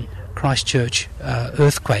Christchurch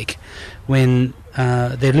earthquake, when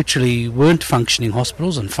there literally weren't functioning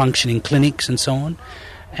hospitals and functioning clinics and so on.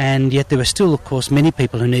 And yet there were still, of course, many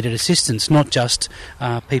people who needed assistance, not just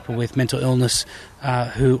people with mental illness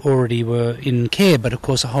who already were in care, but of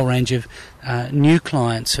course a whole range of new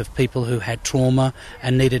clients of people who had trauma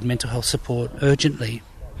and needed mental health support urgently.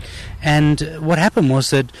 And what happened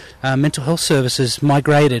was that mental health services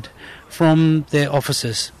migrated from their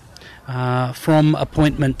offices, from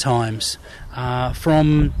appointment times,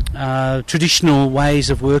 from traditional ways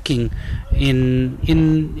of working in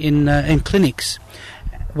clinics,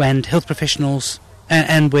 and health professionals,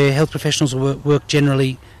 and where health professionals work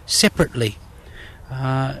generally separately,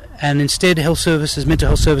 and instead mental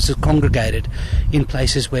health services congregated in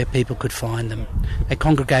places where people could find them. They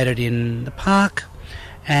congregated in the park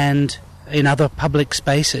and in other public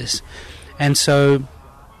spaces, and so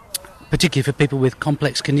particularly for people with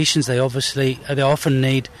complex conditions, they often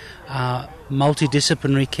need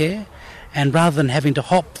multidisciplinary care. And rather than having to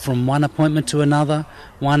hop from one appointment to another,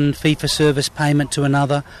 one fee-for-service payment to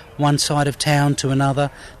another, one side of town to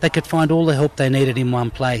another, they could find all the help they needed in one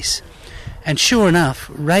place. And sure enough,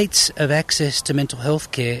 rates of access to mental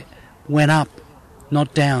health care went up,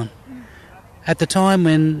 not down. At the time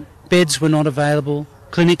when beds were not available,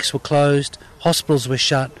 clinics were closed, hospitals were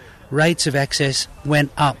shut, rates of access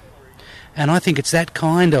went up. And I think it's that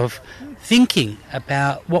kind of thinking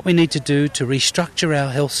about what we need to do to restructure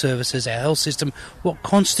our health services, our health system, what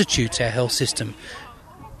constitutes our health system,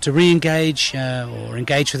 to re-engage or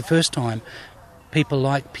engage for the first time people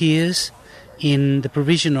like peers in the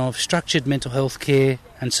provision of structured mental health care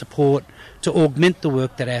and support, to augment the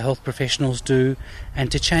work that our health professionals do,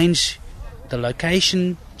 and to change the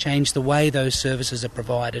location, change the way those services are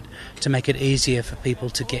provided to make it easier for people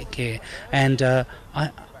to get care. And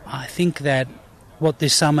I think that what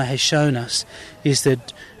this summer has shown us is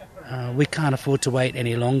that we can't afford to wait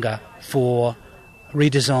any longer for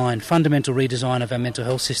fundamental redesign of our mental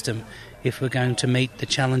health system if we're going to meet the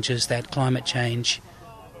challenges that climate change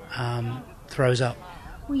throws up.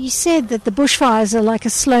 Well, you said that the bushfires are like a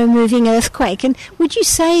slow-moving earthquake, and would you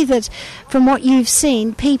say that, from what you've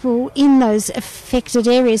seen, people in those affected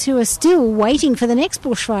areas who are still waiting for the next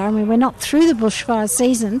bushfire, I mean, we're not through the bushfire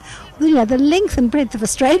season, you know, the length and breadth of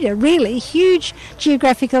Australia, really, huge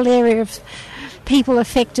geographical area of people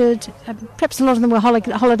affected, perhaps a lot of them were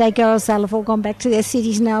holiday goers, they'll have all gone back to their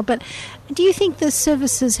cities now, but do you think the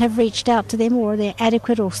services have reached out to them, or they're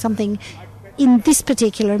adequate, or something in this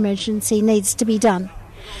particular emergency needs to be done?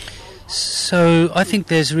 So I think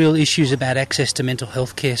there's real issues about access to mental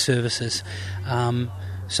health care services.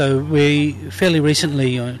 So we fairly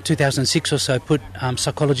recently, 2006 or so, put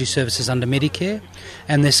psychology services under Medicare,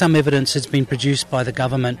 and there's some evidence that's been produced by the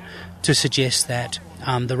government to suggest that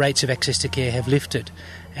the rates of access to care have lifted.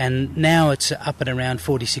 And now it's up at around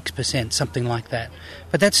 46%, something like that.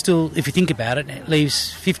 But that's still, if you think about it, it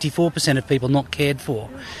leaves 54% of people not cared for.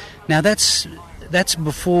 Now that's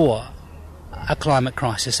before a climate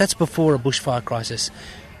crisis. That's before a bushfire crisis.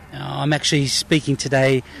 I'm actually speaking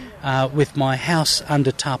today with my house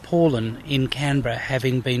under tarpaulin in Canberra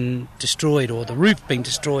having been destroyed, or the roof being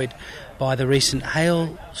destroyed by the recent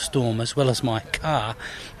hailstorm, as well as my car.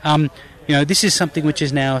 This is something which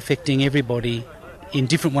is now affecting everybody in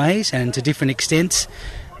different ways and to different extents.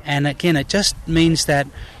 And again, it just means that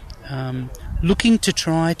looking to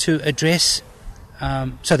try to address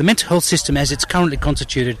so the mental health system as it's currently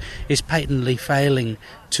constituted is patently failing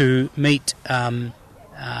to meet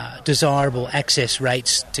desirable access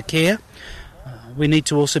rates to care. We need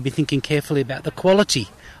to also be thinking carefully about the quality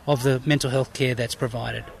of the mental health care that's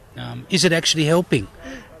provided. Is it actually helping?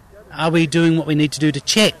 Are we doing what we need to do to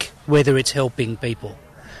check whether it's helping people?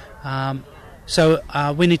 So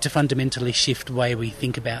we need to fundamentally shift the way we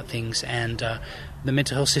think about things, and the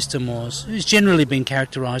mental health system has generally been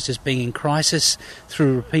characterised as being in crisis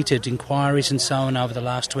through repeated inquiries and so on over the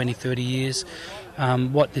last 20, 30 years.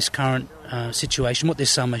 What this current situation, what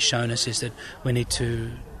this summer has shown us, is that we need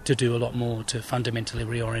to do a lot more to fundamentally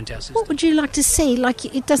reorient our system. What would you like to see? Like,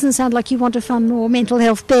 it doesn't sound like you want to fund more mental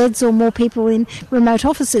health beds or more people in remote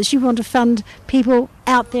offices. You want to fund people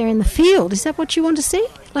out there in the field. Is that what you want to see?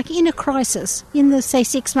 Like in a crisis, in the, say,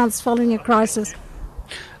 6 months following a crisis?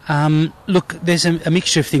 Look, there's a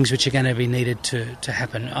mixture of things which are going to be needed to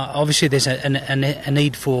happen. Obviously, there's a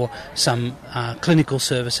need for some clinical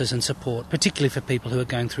services and support, particularly for people who are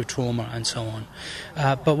going through trauma and so on.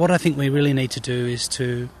 But what I think we really need to do is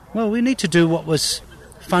we need to do what was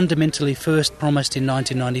fundamentally first promised in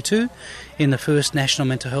 1992 in the first National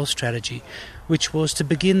Mental Health Strategy, which was to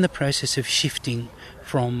begin the process of shifting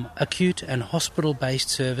from acute and hospital-based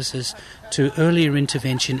services to earlier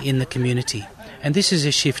intervention in the community. And this is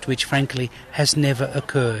a shift which, frankly, has never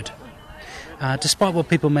occurred. Despite what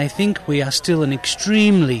people may think, we are still an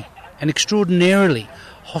extraordinarily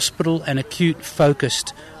hospital and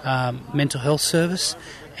acute-focused mental health service,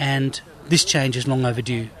 and this change is long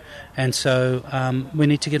overdue. And so we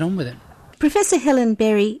need to get on with it. Professor Helen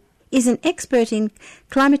Berry is an expert in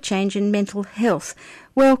climate change and mental health.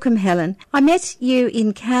 Welcome, Helen. I met you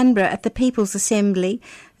in Canberra at the People's Assembly,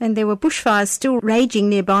 and there were bushfires still raging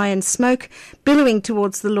nearby and smoke billowing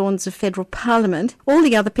towards the lawns of Federal Parliament. All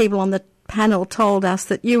the other people on the panel told us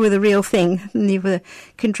that you were the real thing, and you were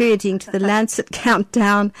contributing to the Lancet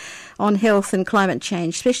countdown on health and climate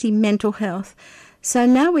change, especially mental health. So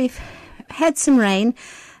now we've had some rain,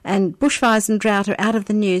 and bushfires and drought are out of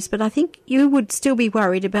the news, but I think you would still be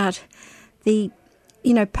worried about the,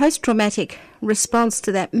 post-traumatic response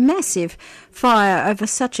to that massive fire over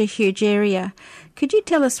such a huge area. Could you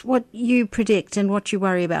tell us what you predict and what you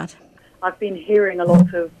worry about? I've been hearing a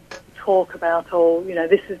lot of talk about,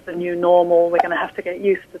 this is the new normal, we're going to have to get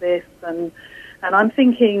used to this, and I'm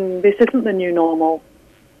thinking this isn't the new normal.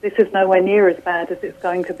 This is nowhere near as bad as it's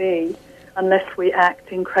going to be unless we act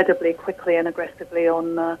incredibly quickly and aggressively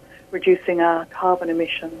on reducing our carbon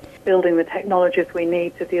emissions, building the technologies we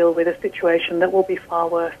need to deal with a situation that will be far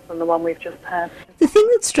worse than the one we've just had. The thing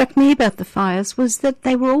that struck me about the fires was that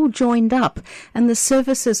they were all joined up, and the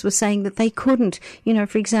services were saying that they couldn't,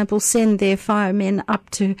 for example, send their firemen up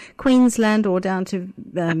to Queensland or down to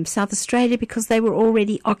South Australia because they were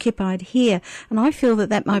already occupied here. And I feel that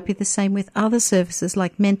that might be the same with other services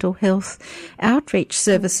like mental health outreach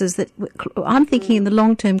services. That I'm thinking in the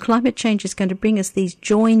long term, climate change is going to bring us these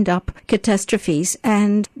joined up catastrophes,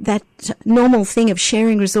 and that normal thing of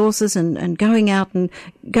sharing resources and going out and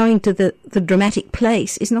going to the the dramatic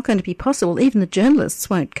place is not going to be possible. Even the journalists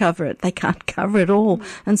won't cover it. They can't cover it all.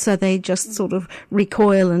 And so they just sort of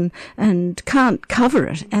recoil and can't cover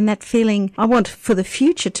it. And that feeling, I want for the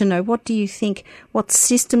future to know, what do you think, what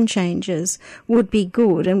system changes would be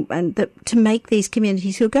good and that to make these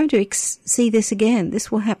communities who are going to see this again,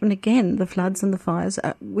 this will happen again, the floods and the fires,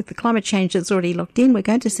 with the climate change that's already locked in, we're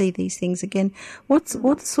going to see these things again. What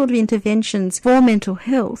sort of interventions for mental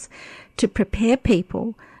health to prepare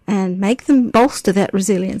people and make them bolster that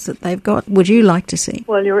resilience that they've got would you like to see?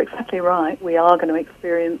 Well, you're exactly right. We are going to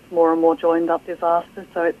experience more and more joined-up disasters,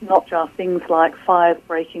 so it's not just things like fires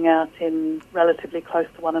breaking out in relatively close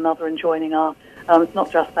to one another and joining up. It's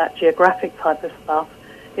not just that geographic type of stuff.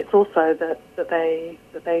 It's also that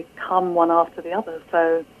they come one after the other.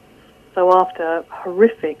 So after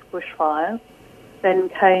horrific bushfires, then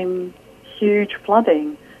came huge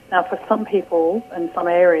flooding. Now, for some people and some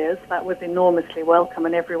areas, that was enormously welcome,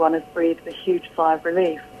 and everyone has breathed a huge sigh of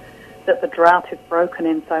relief that the drought is broken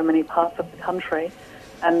in so many parts of the country,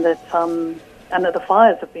 and that the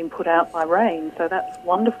fires have been put out by rain. So that's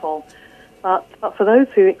wonderful. But for those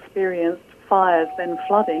who experienced fires then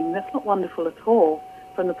flooding, that's not wonderful at all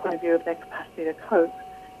from the point of view of their capacity to cope,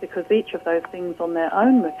 because each of those things on their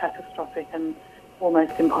own were catastrophic and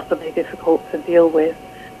almost impossibly difficult to deal with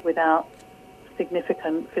without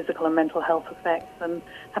significant physical and mental health effects, and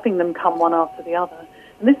having them come one after the other.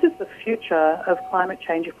 And this is the future of climate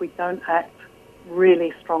change if we don't act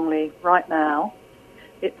really strongly right now.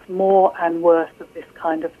 It's more and worse of this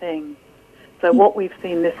kind of thing. So what we've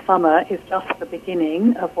seen this summer is just the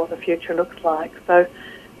beginning of what the future looks like. So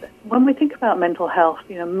when we think about mental health,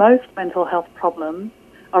 most mental health problems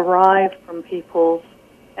arise from people's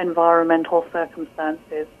environmental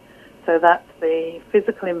circumstances. So that's the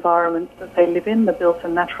physical environments that they live in, the built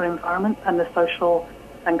and natural environments, and the social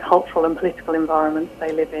and cultural and political environments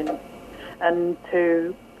they live in. And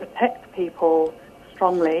to protect people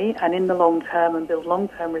strongly and in the long term and build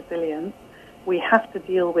long-term resilience, we have to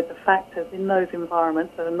deal with the factors in those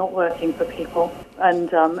environments that are not working for people. And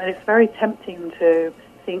it's very tempting to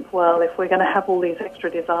think, well, if we're going to have all these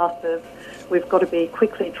extra disasters, we've got to be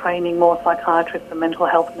quickly training more psychiatrists and mental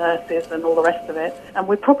health nurses and all the rest of it. And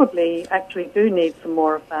we probably actually do need some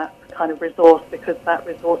more of that kind of resource, because that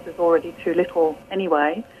resource is already too little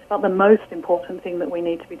anyway. But the most important thing that we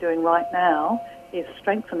need to be doing right now is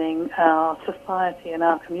strengthening our society and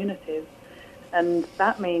our communities. And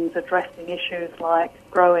that means addressing issues like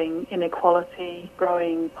growing inequality,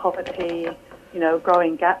 growing poverty,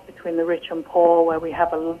 growing gap between the rich and poor, where we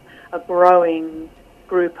have a growing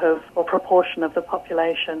group or proportion of the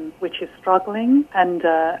population which is struggling, and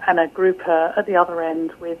a group at the other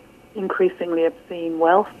end with increasingly obscene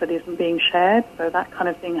wealth that isn't being shared. So that kind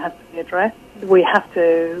of thing has to be addressed. We have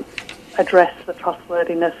to address the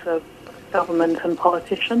trustworthiness of government and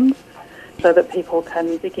politicians so that people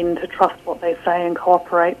can begin to trust what they say and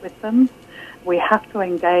cooperate with them. We have to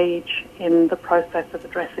engage in the process of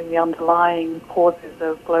addressing the underlying causes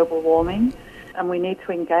of global warming, and we need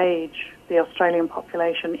to engage the Australian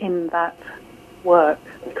population in that work,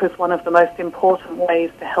 because one of the most important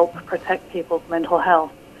ways to help protect people's mental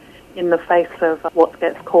health in the face of what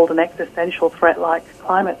gets called an existential threat like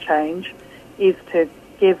climate change is to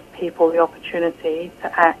give people the opportunity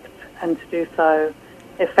to act and to do so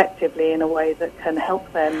effectively in a way that can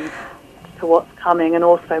help them to what's coming and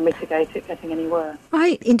also mitigate it getting any worse.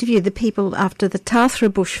 I interviewed the people after the Tathra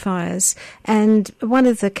bushfires, and one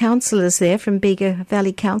of the councillors there from Bega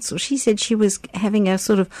Valley Council, she said she was having a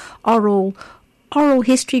sort of oral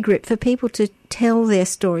history group for people to tell their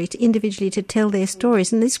story, individually to tell their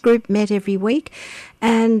stories. And this group met every week,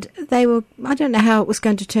 and they were, I don't know how it was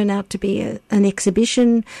going to turn out to be an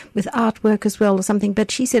exhibition with artwork as well or something,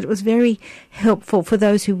 but she said it was very helpful for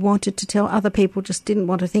those who wanted to tell. Other people just didn't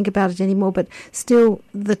want to think about it anymore, but still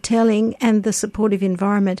the telling and the supportive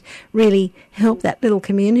environment really helped that little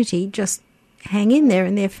community just hang in there,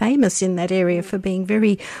 and they're famous in that area for being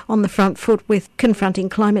very on the front foot with confronting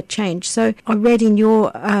climate change. So I read in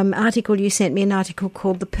your article, you sent me an article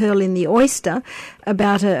called The Pearl in the Oyster,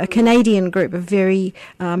 about a Canadian group of very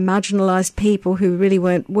marginalised people who really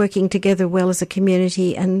weren't working together well as a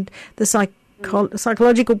community, and the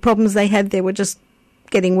psychological problems they had there were just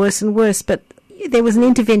getting worse and worse. But there was an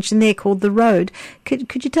intervention there called The Road.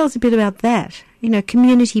 Could you tell us a bit about that?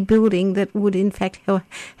 Community building that would in fact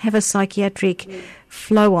have a psychiatric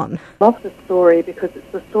flow on. I love the story because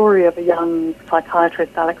it's the story of a young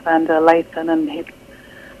psychiatrist, Alexander Layton, and his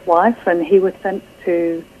wife, and he was sent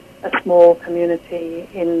to a small community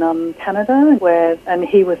in Canada, and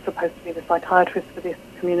he was supposed to be the psychiatrist for this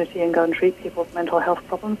community and go and treat people's mental health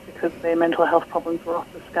problems because their mental health problems were off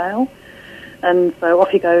the scale. And so off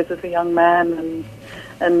he goes as a young man,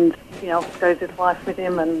 and goes his wife with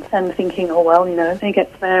him, and thinking, oh well, he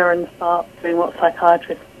gets there and starts doing what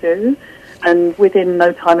psychiatrists do. And within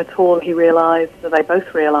no time at all, they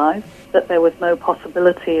both realised, that there was no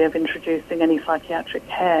possibility of introducing any psychiatric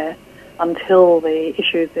care until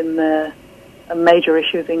the major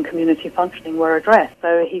issues in community functioning were addressed.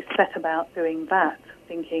 So he set about doing that,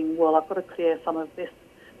 thinking, well, I've got to clear some of this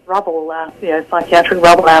rubble out, psychiatric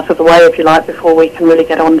rubble out of the way, if you like, before we can really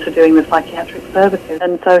get on to doing the psychiatric services.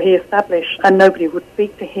 And so he established, and nobody would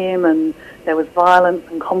speak to him, and there was violence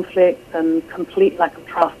and conflict and complete lack of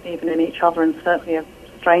trust even in each other, and certainly of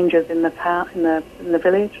strangers in the town, in the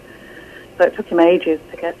village. So it took him ages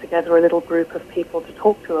to get together a little group of people to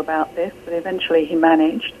talk to about this, but eventually he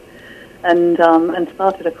managed, and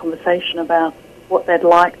started a conversation about what they'd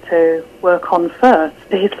like to work on first.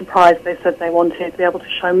 To his surprise, they said they wanted to be able to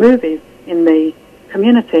show movies in the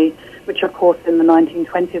community, which of course in the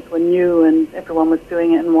 1920s were new and everyone was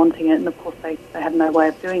doing it and wanting it, and of course they had no way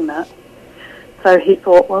of doing that. So he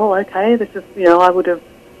thought, well, okay, this is, I would have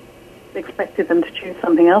expected them to choose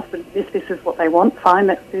something else, but if this is what they want, fine,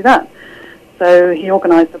 let's do that. So he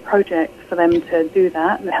organised a project for them to do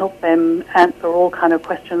that and help them answer all kind of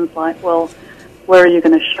questions like, well, where are you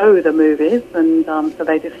going to show the movies? And so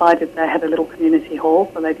they decided they had a little community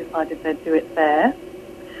hall, so they decided they'd do it there.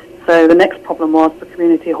 So the next problem was the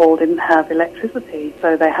community hall didn't have electricity,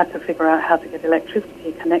 so they had to figure out how to get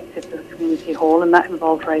electricity connected to the community hall, and that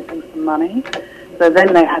involved raising some money. So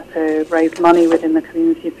then they had to raise money within the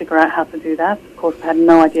community to figure out how to do that. Of course, they had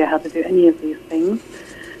no idea how to do any of these things,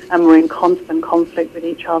 and were in constant conflict with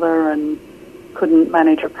each other and couldn't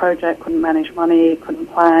manage a project, couldn't manage money, couldn't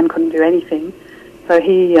plan, couldn't do anything. So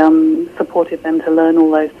he supported them to learn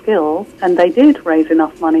all those skills, and they did raise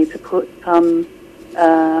enough money to put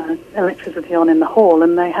electricity on in the hall,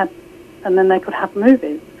 and then they could have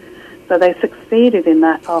movies. So they succeeded in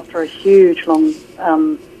that after a huge, long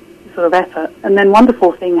sort of effort. And then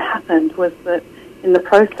wonderful thing happened was that in the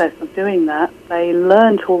process of doing that, they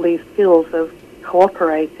learned all these skills of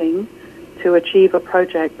cooperating to achieve a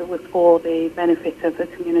project that was for the benefit of the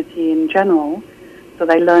community in general. So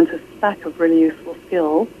they learned a stack of really useful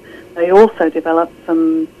skills. They also developed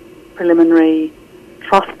some preliminary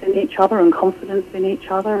trust in each other and confidence in each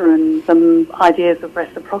other, and some ideas of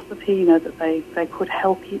reciprocity, that they could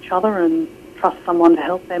help each other and trust someone to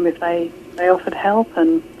help them if they offered help,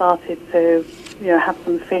 and started to have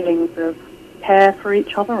some feelings of care for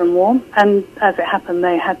each other and warmth. And as it happened,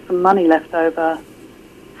 they had some money left over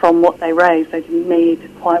from what they raised. They didn't need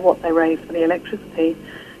quite what they raised for the electricity.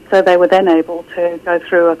 So they were then able to go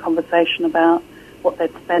through a conversation about what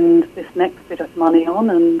they'd spend this next bit of money on,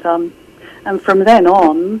 and from then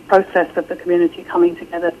on, the process of the community coming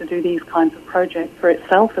together to do these kinds of projects for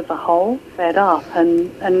itself as a whole sped up,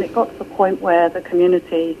 and it got to the point where the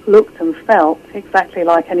community looked and felt exactly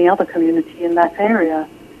like any other community in that area.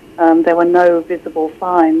 There were no visible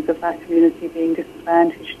signs of that community being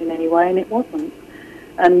disadvantaged in any way, and it wasn't.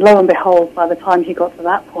 And lo and behold, by the time he got to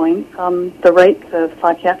that point, the rates of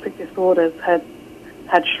psychiatric disorders had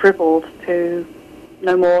shriveled to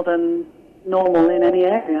no more than normal in any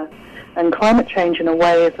area. And climate change, in a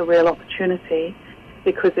way, is a real opportunity,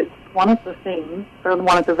 because it's one of the things, or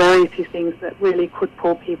one of the very few things that really could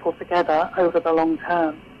pull people together over the long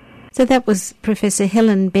term. So that was Professor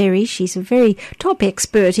Helen Berry. She's a very top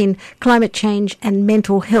expert in climate change and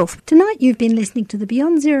mental health. Tonight you've been listening to the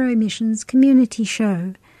Beyond Zero Emissions Community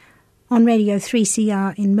Show on Radio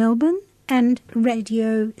 3CR in Melbourne and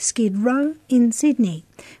Radio Skid Row in Sydney.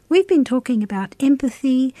 We've been talking about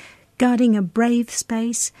empathy, guarding a brave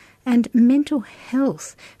space, and mental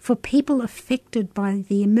health for people affected by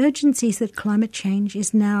the emergencies that climate change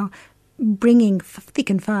is now bringing thick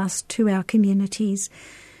and fast to our communities.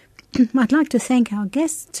 I'd like to thank our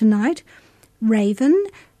guests tonight, Raven,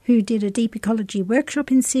 who did a deep ecology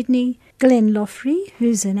workshop in Sydney, Glenn Loffrey,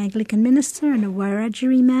 who's an Anglican minister and a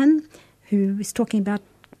Wiradjuri man, who is talking about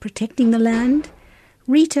protecting the land,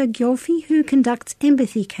 Rita Gyolfi, who conducts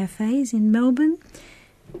empathy cafes in Melbourne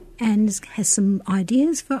and has some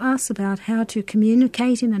ideas for us about how to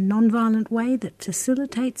communicate in a non-violent way that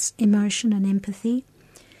facilitates emotion and empathy.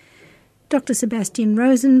 Dr. Sebastian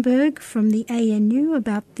Rosenberg from the ANU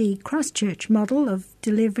about the Christchurch model of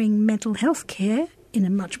delivering mental health care in a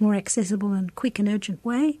much more accessible and quick and urgent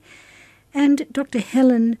way. And Dr.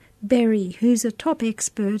 Helen Berry, who's a top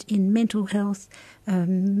expert in mental health,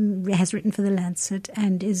 has written for The Lancet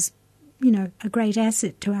and is a great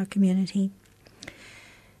asset to our community.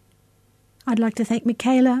 I'd like to thank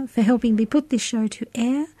Michaela for helping me put this show to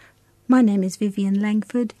air. My name is Vivian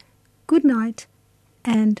Langford. Good night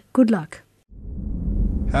and good luck.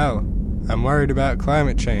 Hal, I'm worried about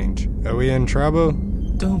climate change. Are we in trouble?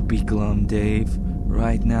 Don't be glum, Dave.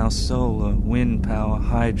 Right now, solar, wind power,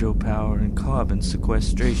 hydropower, and carbon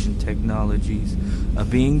sequestration technologies are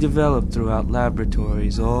being developed throughout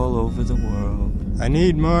laboratories all over the world. I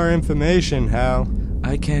need more information, Hal.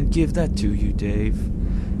 I can't give that to you, Dave.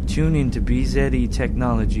 Tune in to BZE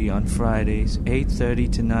Technology on Fridays,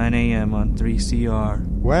 8:30 to 9 a.m. on 3CR.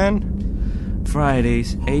 When?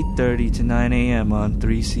 Fridays, 8:30 to 9 a.m. on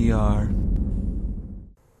 3CR.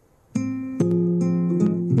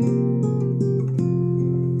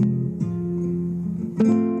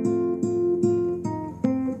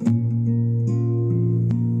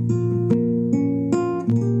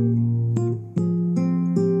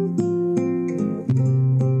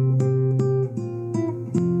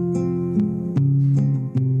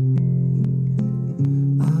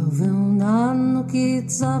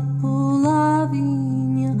 Zappo la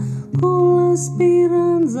vigna con la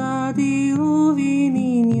speranza di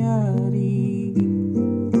rovini ignari.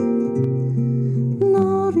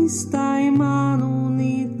 Non resta in mano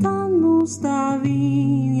né tanto sta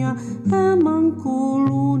vigna e manco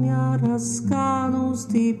l'unia rascano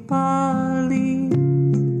sti pali.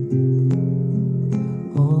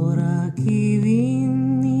 Ora chi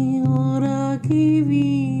vinni,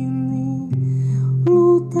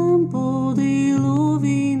 lo tempo di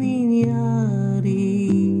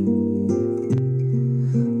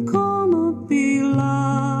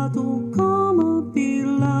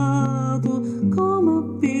come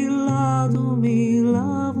appillato mi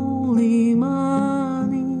lavo le mani.